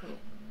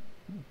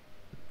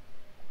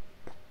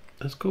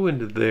 Let's go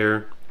into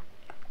there,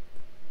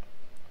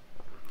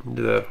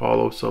 into that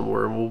hollow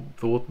somewhere, and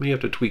we may have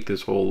to tweak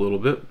this hole a little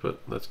bit,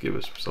 but let's give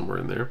us somewhere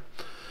in there.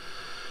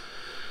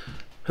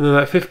 And then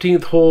that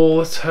 15th hole,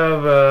 let's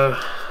have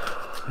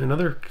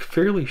another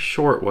fairly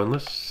short one.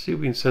 Let's see if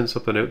we can send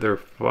something out there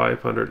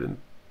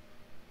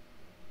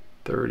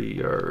 530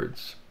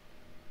 yards.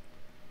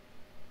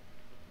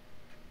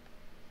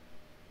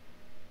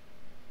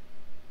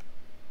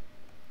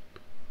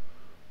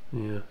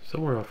 Yeah,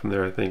 somewhere off in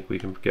there I think we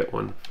can get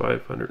one.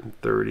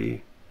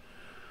 530.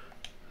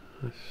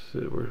 Let's see,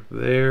 we're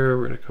there.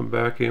 We're going to come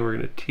back in. We're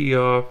going to tee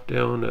off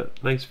down a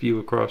nice view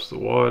across the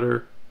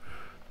water.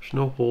 There's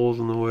no holes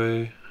in the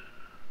way.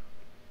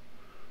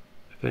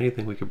 If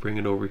anything, we could bring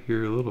it over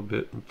here a little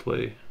bit and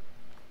play.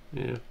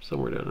 Yeah,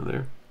 somewhere down in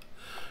there.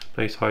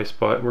 Nice high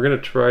spot. We're going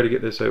to try to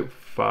get this out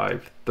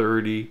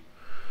 530.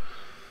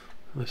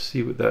 Let's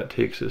see what that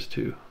takes us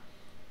to.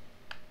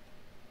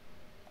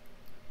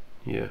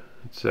 Yeah,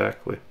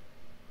 exactly.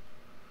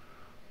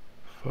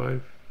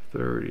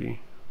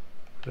 530.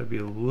 That'd be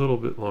a little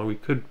bit long. We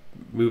could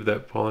move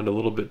that pond a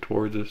little bit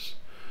towards us.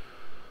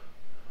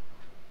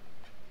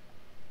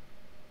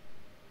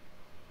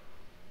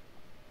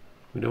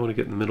 We don't want to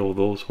get in the middle of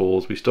those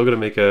holes. We still got to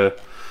make a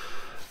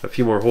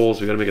few more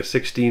holes. We got to make a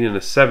 16 and a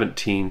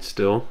 17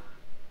 still.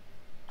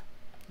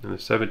 And the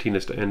 17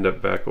 is to end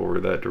up back over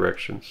that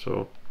direction.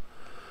 So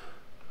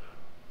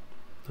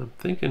I'm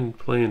thinking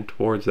playing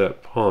towards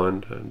that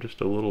pond. I'm just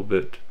a little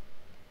bit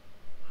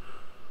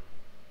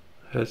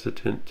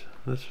hesitant.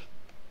 Let's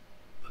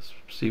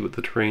see what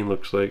the terrain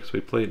looks like. So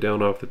we play it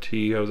down off the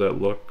tee. How's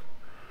that look?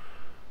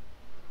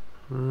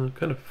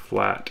 Kind of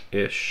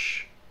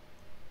flat-ish.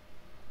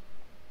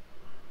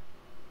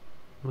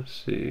 Let's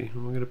see.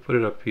 I'm going to put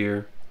it up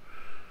here.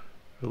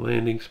 The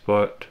landing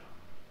spot.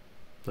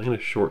 I'm going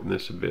to shorten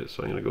this a bit.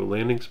 So I'm going to go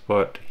landing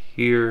spot to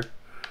here.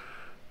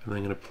 And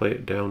I'm going to play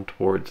it down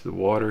towards the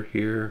water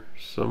here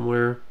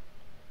somewhere.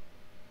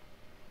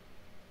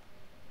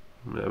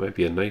 That might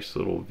be a nice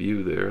little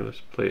view there. Let's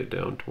play it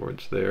down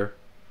towards there.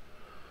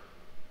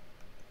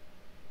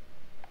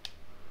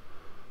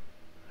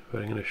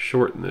 But I'm going to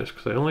shorten this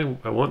because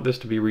I want this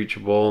to be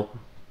reachable.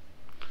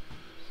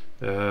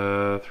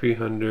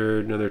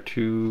 300, another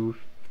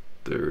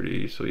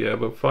 230. So yeah,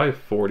 about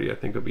 540 I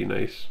think would be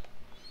nice.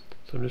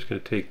 So I'm just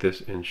going to take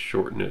this and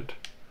shorten it.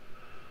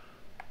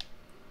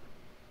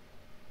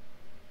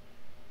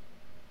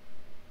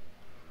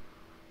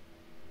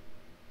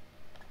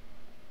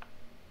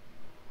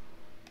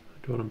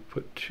 I don't want to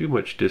put too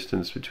much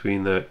distance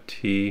between that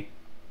tee.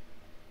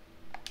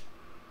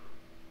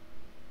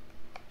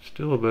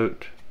 Still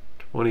about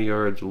 20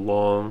 yards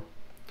long.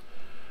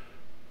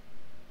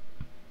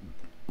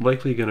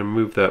 Likely going to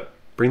move that,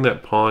 bring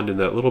that pond in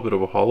that little bit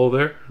of a hollow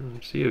there.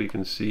 See how you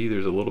can see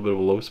there's a little bit of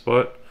a low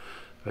spot.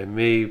 I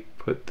may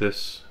put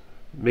this,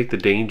 make the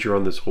danger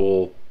on this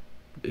hole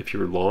if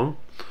you're long.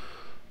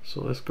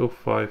 So let's go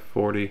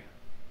 540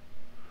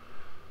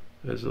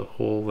 as a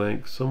hole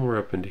length, somewhere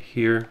up into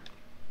here.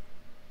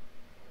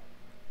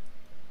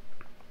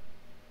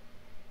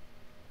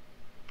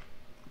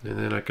 And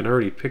then I can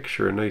already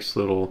picture a nice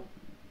little,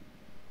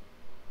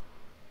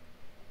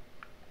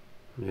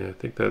 yeah, I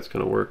think that's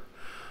going to work.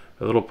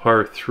 A little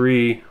par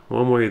 3,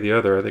 one way or the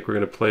other. I think we're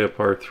going to play a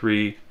par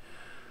 3,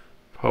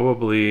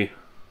 probably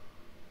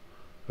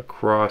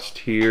across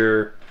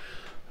here,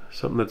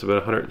 something that's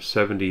about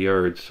 170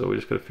 yards. So we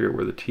just got to figure out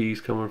where the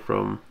tee's coming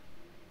from.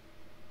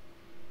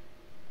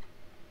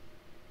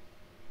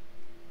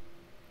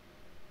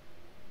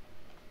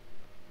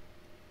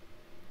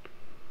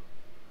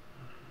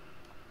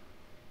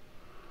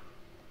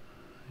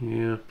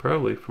 Yeah,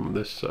 probably from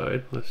this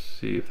side. Let's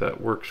see if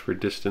that works for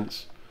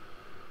distance.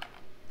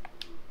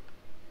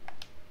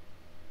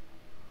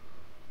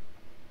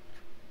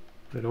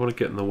 I don't want to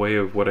get in the way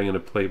of what I'm going to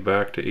play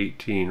back to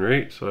 18,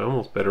 right? So I'm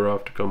almost better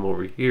off to come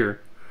over here.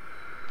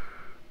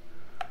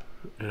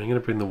 And I'm going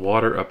to bring the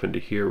water up into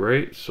here,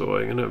 right? So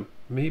I'm going to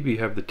maybe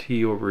have the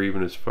tee over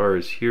even as far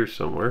as here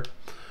somewhere.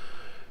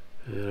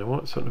 And I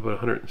want something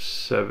about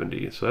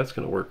 170, so that's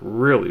going to work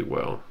really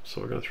well.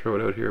 So we're going to throw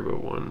it out here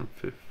about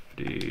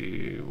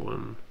 150,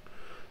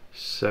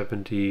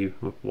 170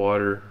 with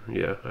water.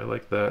 Yeah, I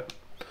like that.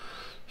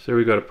 So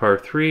we got a par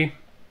 3.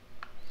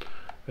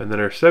 And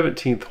then our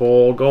 17th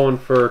hole, going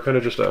for kind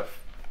of just a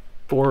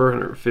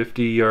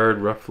 450 yard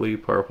roughly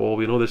par hole.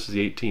 We know this is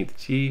the 18th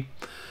tee.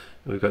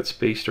 We've got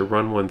space to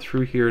run one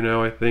through here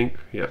now, I think.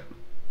 Yep.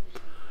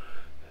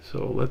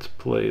 So let's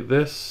play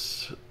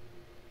this.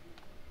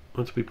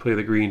 Once we play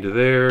the green to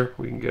there,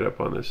 we can get up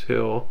on this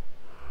hill.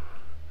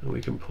 And we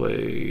can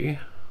play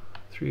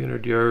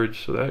 300 yards.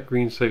 So that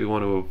green site we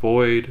want to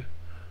avoid.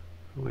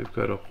 We've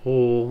got a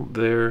hole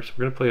there. So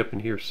we're going to play up in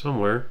here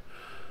somewhere.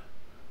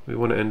 We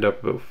want to end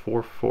up about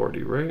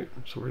 440, right?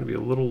 So we're going to be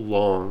a little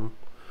long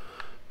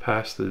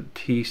past the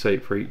tee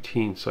site for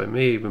 18, so I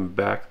may even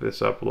back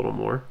this up a little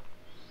more.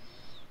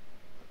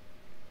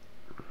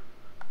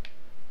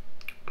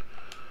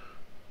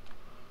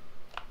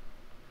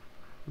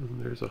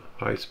 And there's a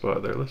high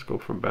spot there. Let's go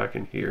from back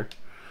in here.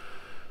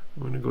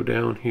 I'm going to go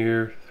down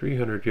here,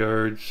 300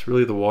 yards.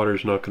 Really the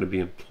water's not going to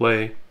be in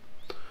play.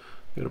 I'm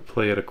going to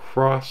play it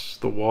across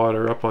the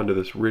water up onto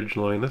this ridge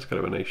line. That's kind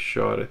of a nice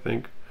shot, I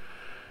think.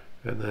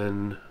 And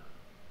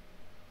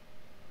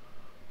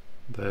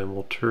then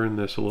we'll turn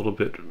this a little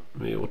bit.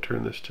 Maybe we'll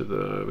turn this to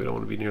the, we don't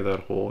want to be near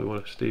that hole. We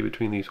want to stay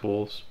between these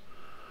holes.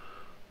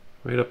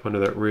 Right up under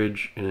that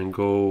ridge and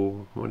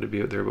go, want to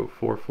be out there about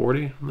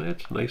 440.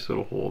 That's a nice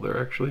little hole there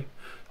actually.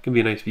 It can be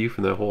a nice view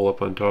from that hole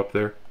up on top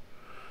there.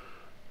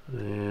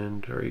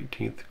 And our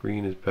 18th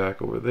green is back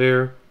over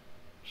there.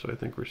 So I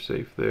think we're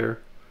safe there.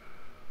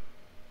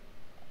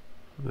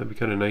 That'd be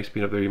kind of nice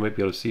being up there. You might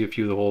be able to see a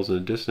few of the holes in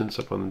the distance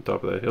up on the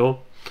top of that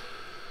hill.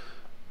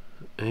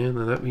 And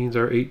then that means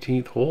our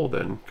 18th hole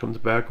then comes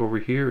back over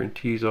here and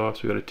tees off.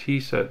 So we got a tee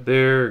set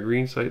there, a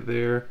green site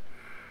there.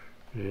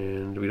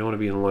 And we don't want to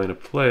be in the line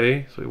of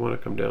play, so we want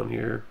to come down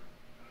here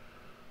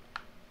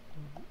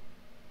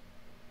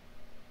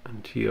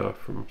and tee off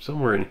from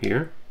somewhere in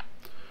here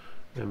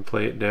and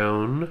play it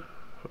down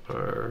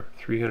our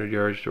 300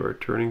 yards to our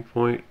turning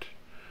point.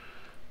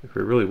 If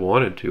we really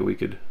wanted to, we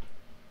could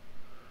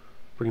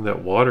bring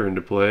that water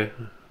into play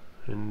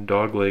and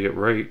dogleg it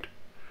right.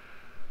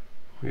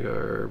 We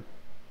are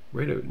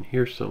right out in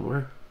here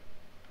somewhere.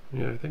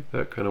 Yeah, I think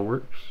that kind of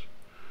works.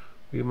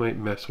 We might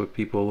mess with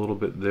people a little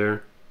bit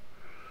there.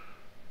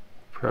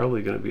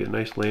 Probably going to be a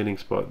nice landing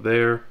spot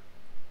there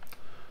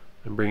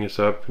and bring us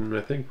up. And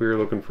I think we were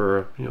looking for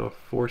a, you know,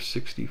 a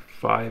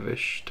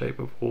 465-ish type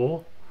of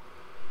hole.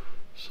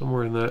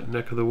 Somewhere in that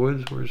neck of the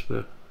woods. Where's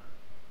the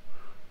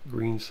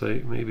green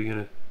site? Maybe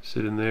going to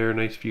sit in there.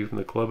 Nice view from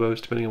the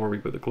clubhouse, depending on where we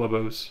put the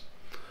clubhouse.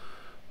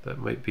 That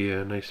might be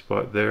a nice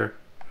spot there.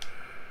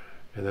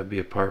 And that'd be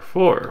a par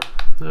 4.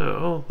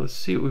 Now, let's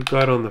see what we've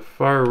got on the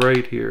far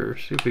right here.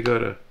 See if we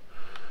got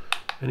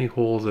any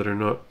holes that are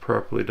not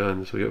properly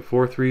done. So we got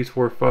 4 3s,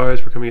 4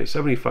 5s. We're coming at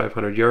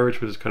 7,500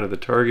 yards, which is kind of the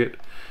target.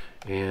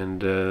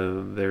 And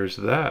there's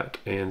that.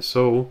 And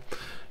so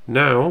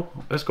now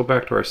let's go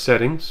back to our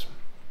settings.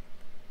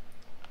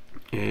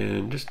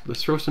 And just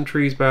let's throw some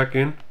trees back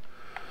in.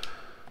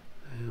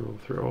 And we'll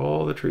throw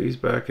all the trees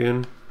back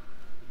in.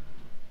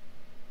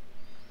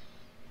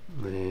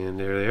 And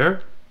there they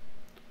are.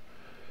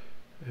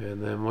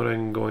 And then what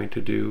I'm going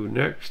to do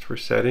next for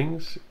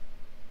settings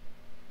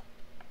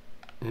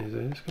is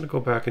I'm just going to go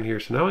back in here.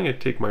 So now I'm going to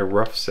take my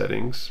rough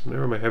settings.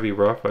 Remember my heavy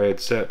rough I had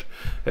set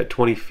at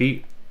 20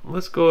 feet.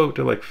 Let's go out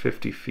to like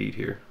 50 feet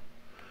here.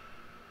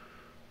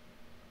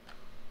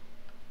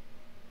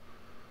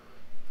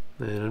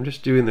 And I'm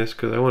just doing this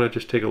because I want to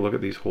just take a look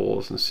at these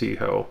holes and see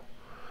how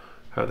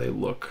they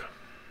look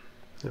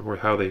and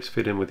how they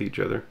fit in with each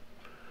other.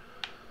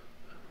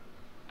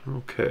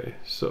 Okay,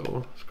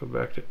 so let's go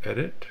back to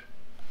edit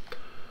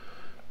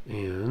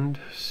and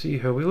see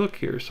how we look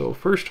here. So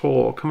first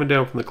hole, coming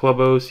down from the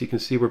clubhouse, you can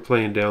see we're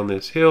playing down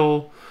this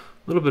hill,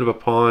 a little bit of a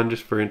pond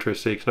just for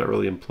interest's sake, it's not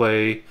really in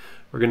play.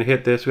 We're going to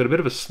hit this. We got a bit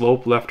of a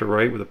slope left to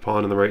right with a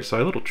pond on the right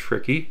side, a little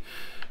tricky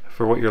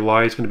for what your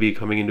lie is going to be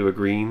coming into a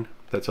green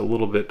that's a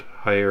little bit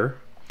higher.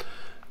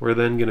 We're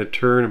then going to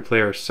turn and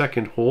play our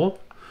second hole.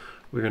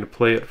 We're going to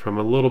play it from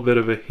a little bit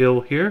of a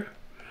hill here,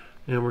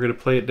 and we're going to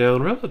play it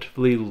down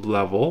relatively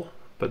level,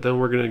 but then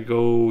we're going to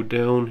go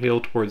downhill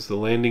towards the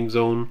landing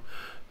zone.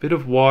 Bit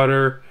of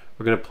water.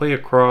 We're going to play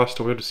across.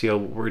 We'll have to see how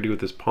we're going to do with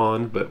this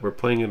pond, but we're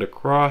playing it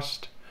across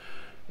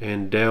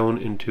and down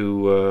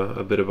into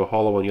a bit of a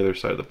hollow on the other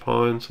side of the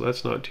pond, so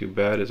that's not too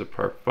bad as a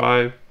par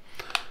 5.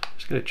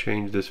 Just going to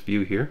change this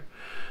view here.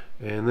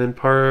 And then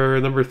par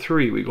number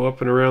 3, we go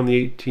up and around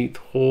the 18th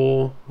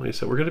hole. Like I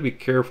said, we're going to be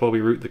careful we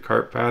route the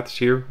cart paths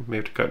here. We may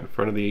have to cut in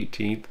front of the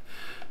 18th.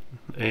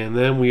 And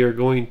then we are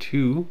going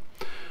to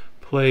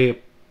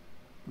play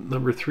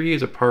number 3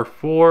 is a par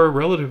 4,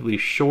 relatively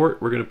short.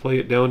 We're going to play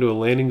it down to a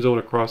landing zone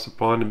across the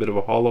pond, a bit of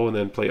a hollow, and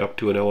then play up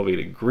to an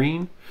elevated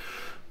green.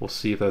 We'll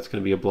see if that's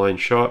going to be a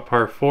blind shot.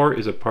 Par 4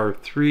 is a par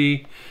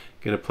 3.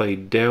 Going to play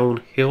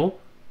downhill.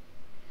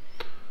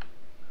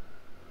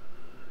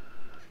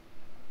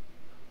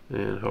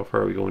 And how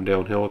far are we going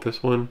downhill with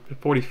this one?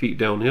 40 feet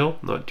downhill,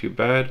 not too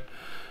bad.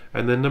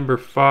 And then number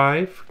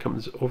 5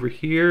 comes over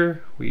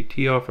here. We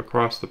tee off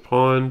across the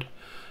pond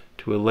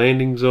to a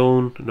landing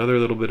zone. Another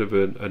little bit of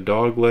a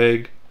dog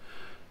leg.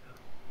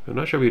 I'm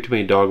not sure if we have too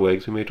many dog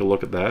legs. We may have to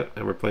look at that.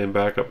 And we're playing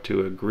back up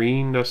to a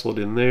green nestled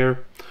in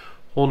there.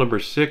 Hole number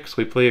 6,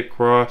 we play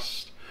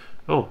across.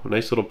 Oh, a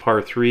nice little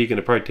par 3. Going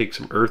to probably take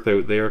some earth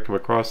out there, come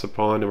across the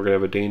pond, and we're going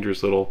to have a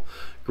dangerous little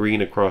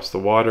green across the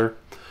water.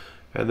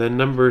 And then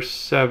number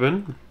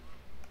 7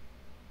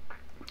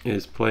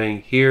 is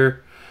playing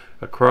here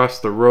across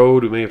the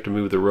road. We may have to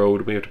move the road.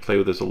 We may have to play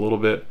with this a little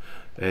bit.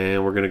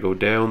 And we're going to go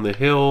down the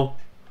hill,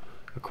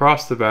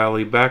 across the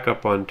valley, back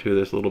up onto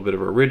this little bit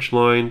of a ridge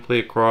line, play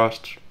across,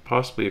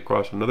 possibly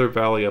across another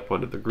valley up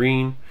onto the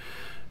green.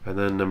 And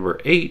then number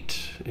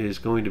 8 is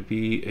going to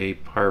be a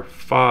par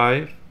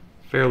 5,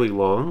 fairly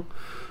long.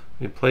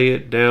 We play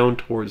it down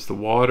towards the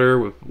water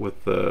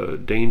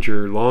with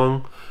danger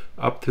long,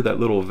 up to that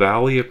little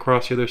valley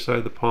across the other side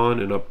of the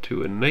pond, and up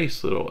to a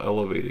nice little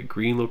elevated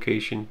green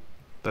location.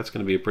 That's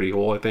going to be a pretty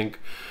hole, I think.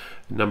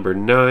 Number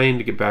 9,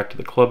 to get back to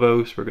the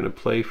clubhouse, we're going to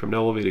play from an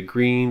elevated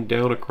green,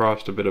 down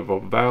across a bit of a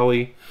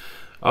valley,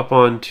 up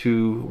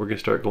onto, we're going to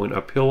start going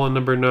uphill on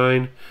number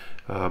 9.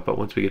 But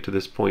once we get to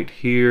this point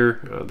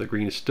here, the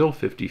green is still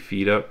 50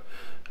 feet up.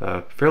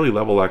 Fairly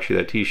level actually,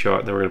 that tee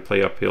shot, and then we're going to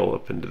play uphill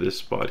up into this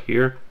spot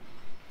here.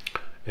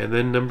 And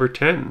then number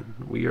 10,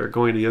 we are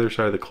going to the other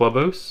side of the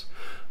clubhouse.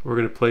 We're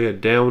going to play a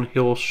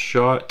downhill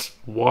shot,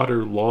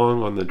 water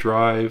long on the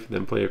drive,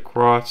 then play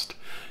across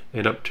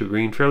and up to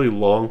green, fairly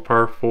long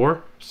par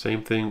 4.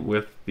 Same thing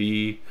with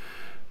the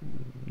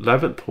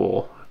 11th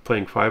hole,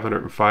 playing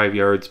 505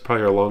 yards,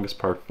 probably our longest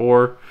par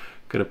 4.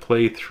 Going to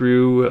play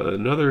through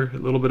another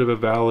little bit of a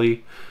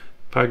valley.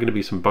 Probably going to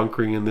be some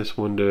bunkering in this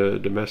one to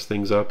mess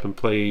things up, and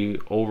play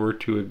over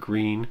to a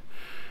green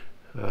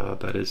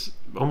that is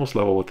almost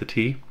level with the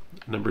tee.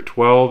 Number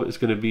 12 is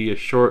going to be a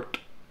short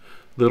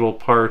little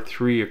par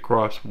 3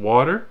 across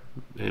water,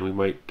 and we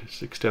might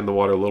just extend the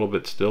water a little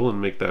bit still and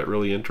make that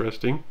really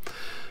interesting.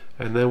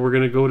 And then we're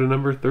going to go to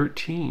number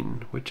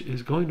 13, which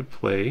is going to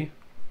play,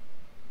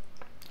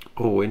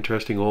 oh,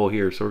 interesting hole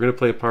here. So we're going to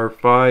play a par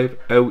 5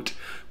 out.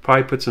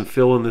 Probably put some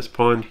fill in this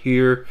pond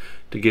here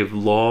to give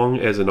long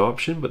as an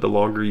option, but the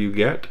longer you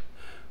get,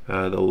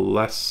 the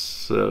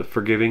less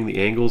forgiving the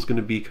angle is going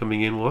to be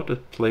coming in. We'll have to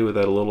play with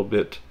that a little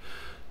bit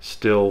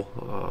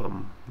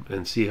still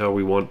and see how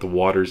we want the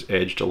water's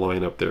edge to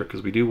line up there,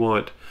 because we do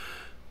want,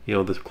 you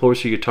know, the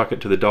closer you tuck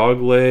it to the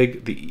dog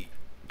leg,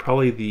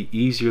 probably the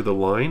easier the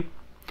line.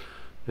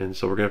 And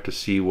so we're going to have to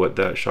see what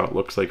that shot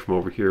looks like from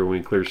over here when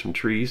we clear some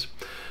trees.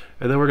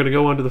 And then we're going to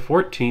go on to the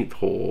 14th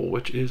hole,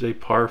 which is a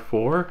par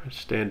 4,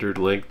 standard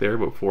length there,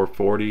 about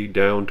 440,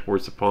 down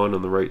towards the pond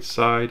on the right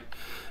side,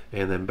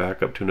 and then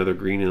back up to another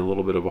green in a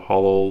little bit of a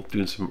hollow,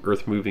 doing some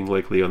earth moving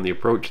likely on the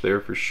approach there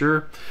for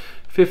sure.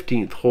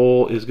 15th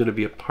hole is going to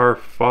be a par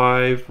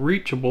 5,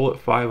 reachable at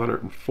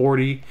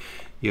 540.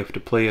 You have to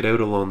play it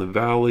out along the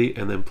valley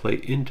and then play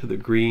into the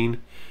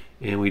green,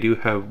 and we do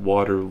have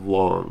water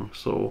long,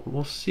 so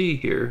we'll see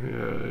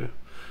here.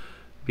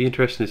 Be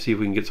interesting to see if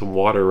we can get some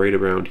water right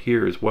around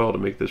here as well to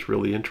make this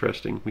really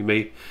interesting. We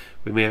may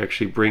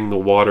actually bring the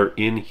water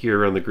in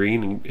here on the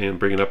green and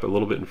bring it up a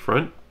little bit in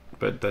front,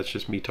 but that's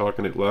just me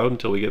talking it loud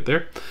until we get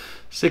there.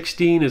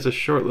 16 is a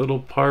short little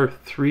par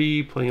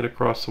 3 playing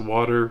across the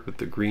water with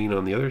the green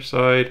on the other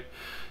side.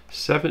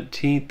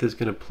 17th is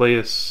going to play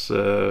us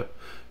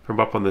from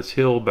up on this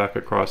hill back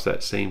across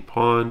that same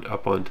pond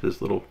up onto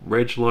this little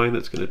ridge line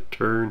that's going to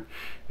turn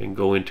and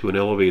go into an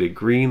elevated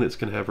green that's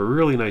going to have a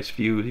really nice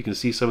view. You can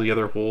see some of the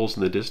other holes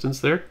in the distance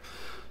there.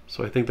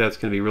 So I think that's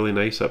going to be really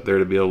nice up there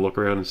to be able to look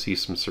around and see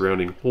some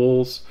surrounding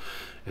holes.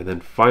 And then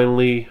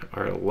finally,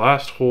 our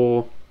last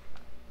hole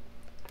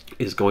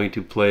is going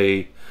to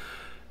play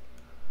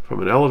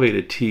from an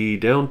elevated tee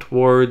down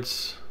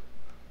towards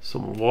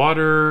some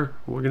water.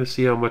 We're going to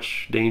see how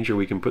much danger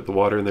we can put the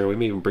water in there. We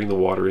may even bring the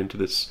water into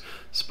this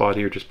spot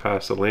here just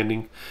past the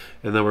landing,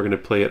 and then we're going to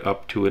play it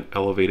up to an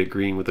elevated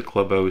green with the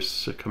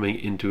clubhouse coming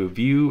into a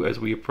view as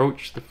we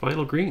approach the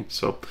final green.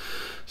 So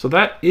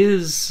that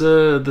is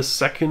the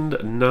second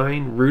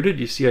 9 rooted.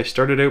 You see I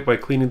started out by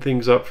cleaning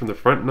things up from the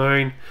front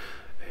 9,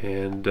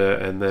 and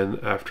then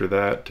after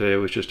that it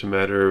was just a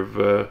matter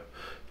of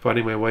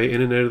finding my way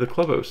in and out of the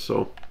clubhouse.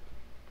 So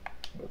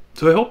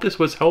I hope this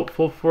was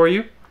helpful for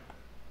you.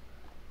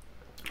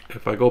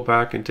 If I go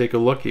back and take a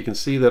look, you can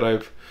see that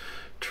I've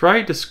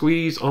tried to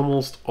squeeze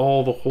almost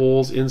all the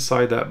holes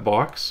inside that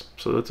box.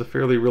 So it's a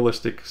fairly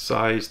realistic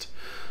sized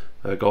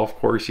golf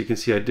course. You can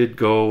see I did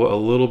go a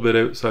little bit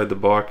outside the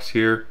box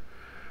here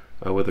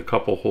with a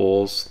couple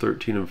holes.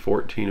 13 and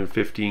 14 and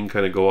 15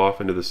 kind of go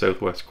off into the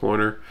southwest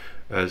corner,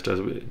 as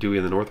does do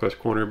in the northwest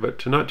corner,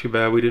 but not too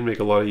bad. We didn't make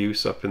a lot of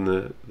use up in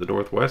the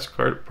northwest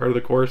part of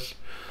the course.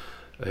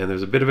 And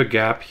there's a bit of a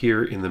gap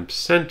here in the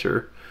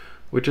center,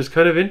 which is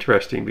kind of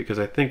interesting because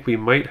I think we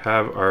might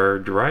have our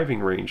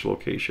driving range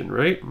location,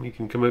 right? We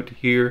can come out to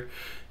here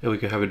and we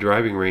can have a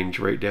driving range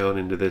right down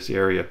into this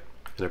area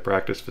in a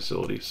practice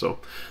facility. So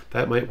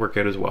that might work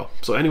out as well.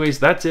 So anyways,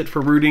 that's it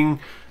for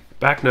rooting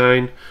back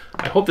 9.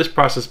 I hope this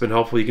process has been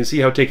helpful. You can see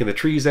how taking the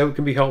trees out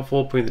can be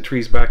helpful. Putting the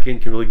trees back in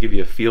can really give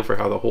you a feel for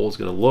how the hole is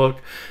going to look.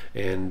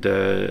 And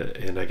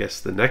I guess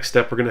the next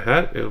step we're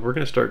going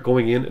to start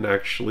going in and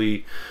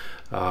actually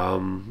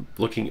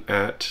looking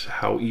at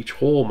how each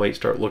hole might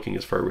start looking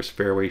as far as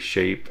fairway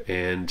shape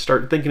and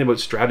start thinking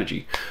about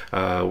strategy.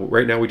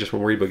 Right now we just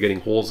want to worry about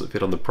getting holes that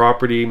fit on the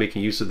property,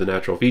 making use of the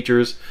natural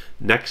features.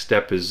 Next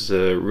step is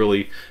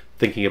really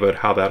thinking about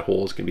how that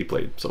hole is going to be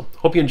played. So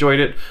hope you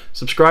enjoyed it.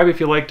 Subscribe if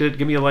you liked it.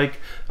 Give me a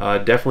like.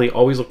 Definitely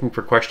always looking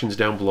for questions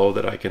down below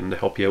that I can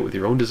help you out with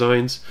your own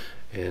designs.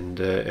 And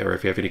or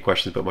if you have any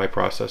questions about my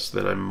process,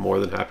 then I'm more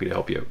than happy to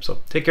help you out. So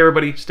take care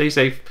everybody, stay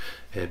safe,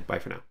 and bye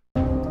for now.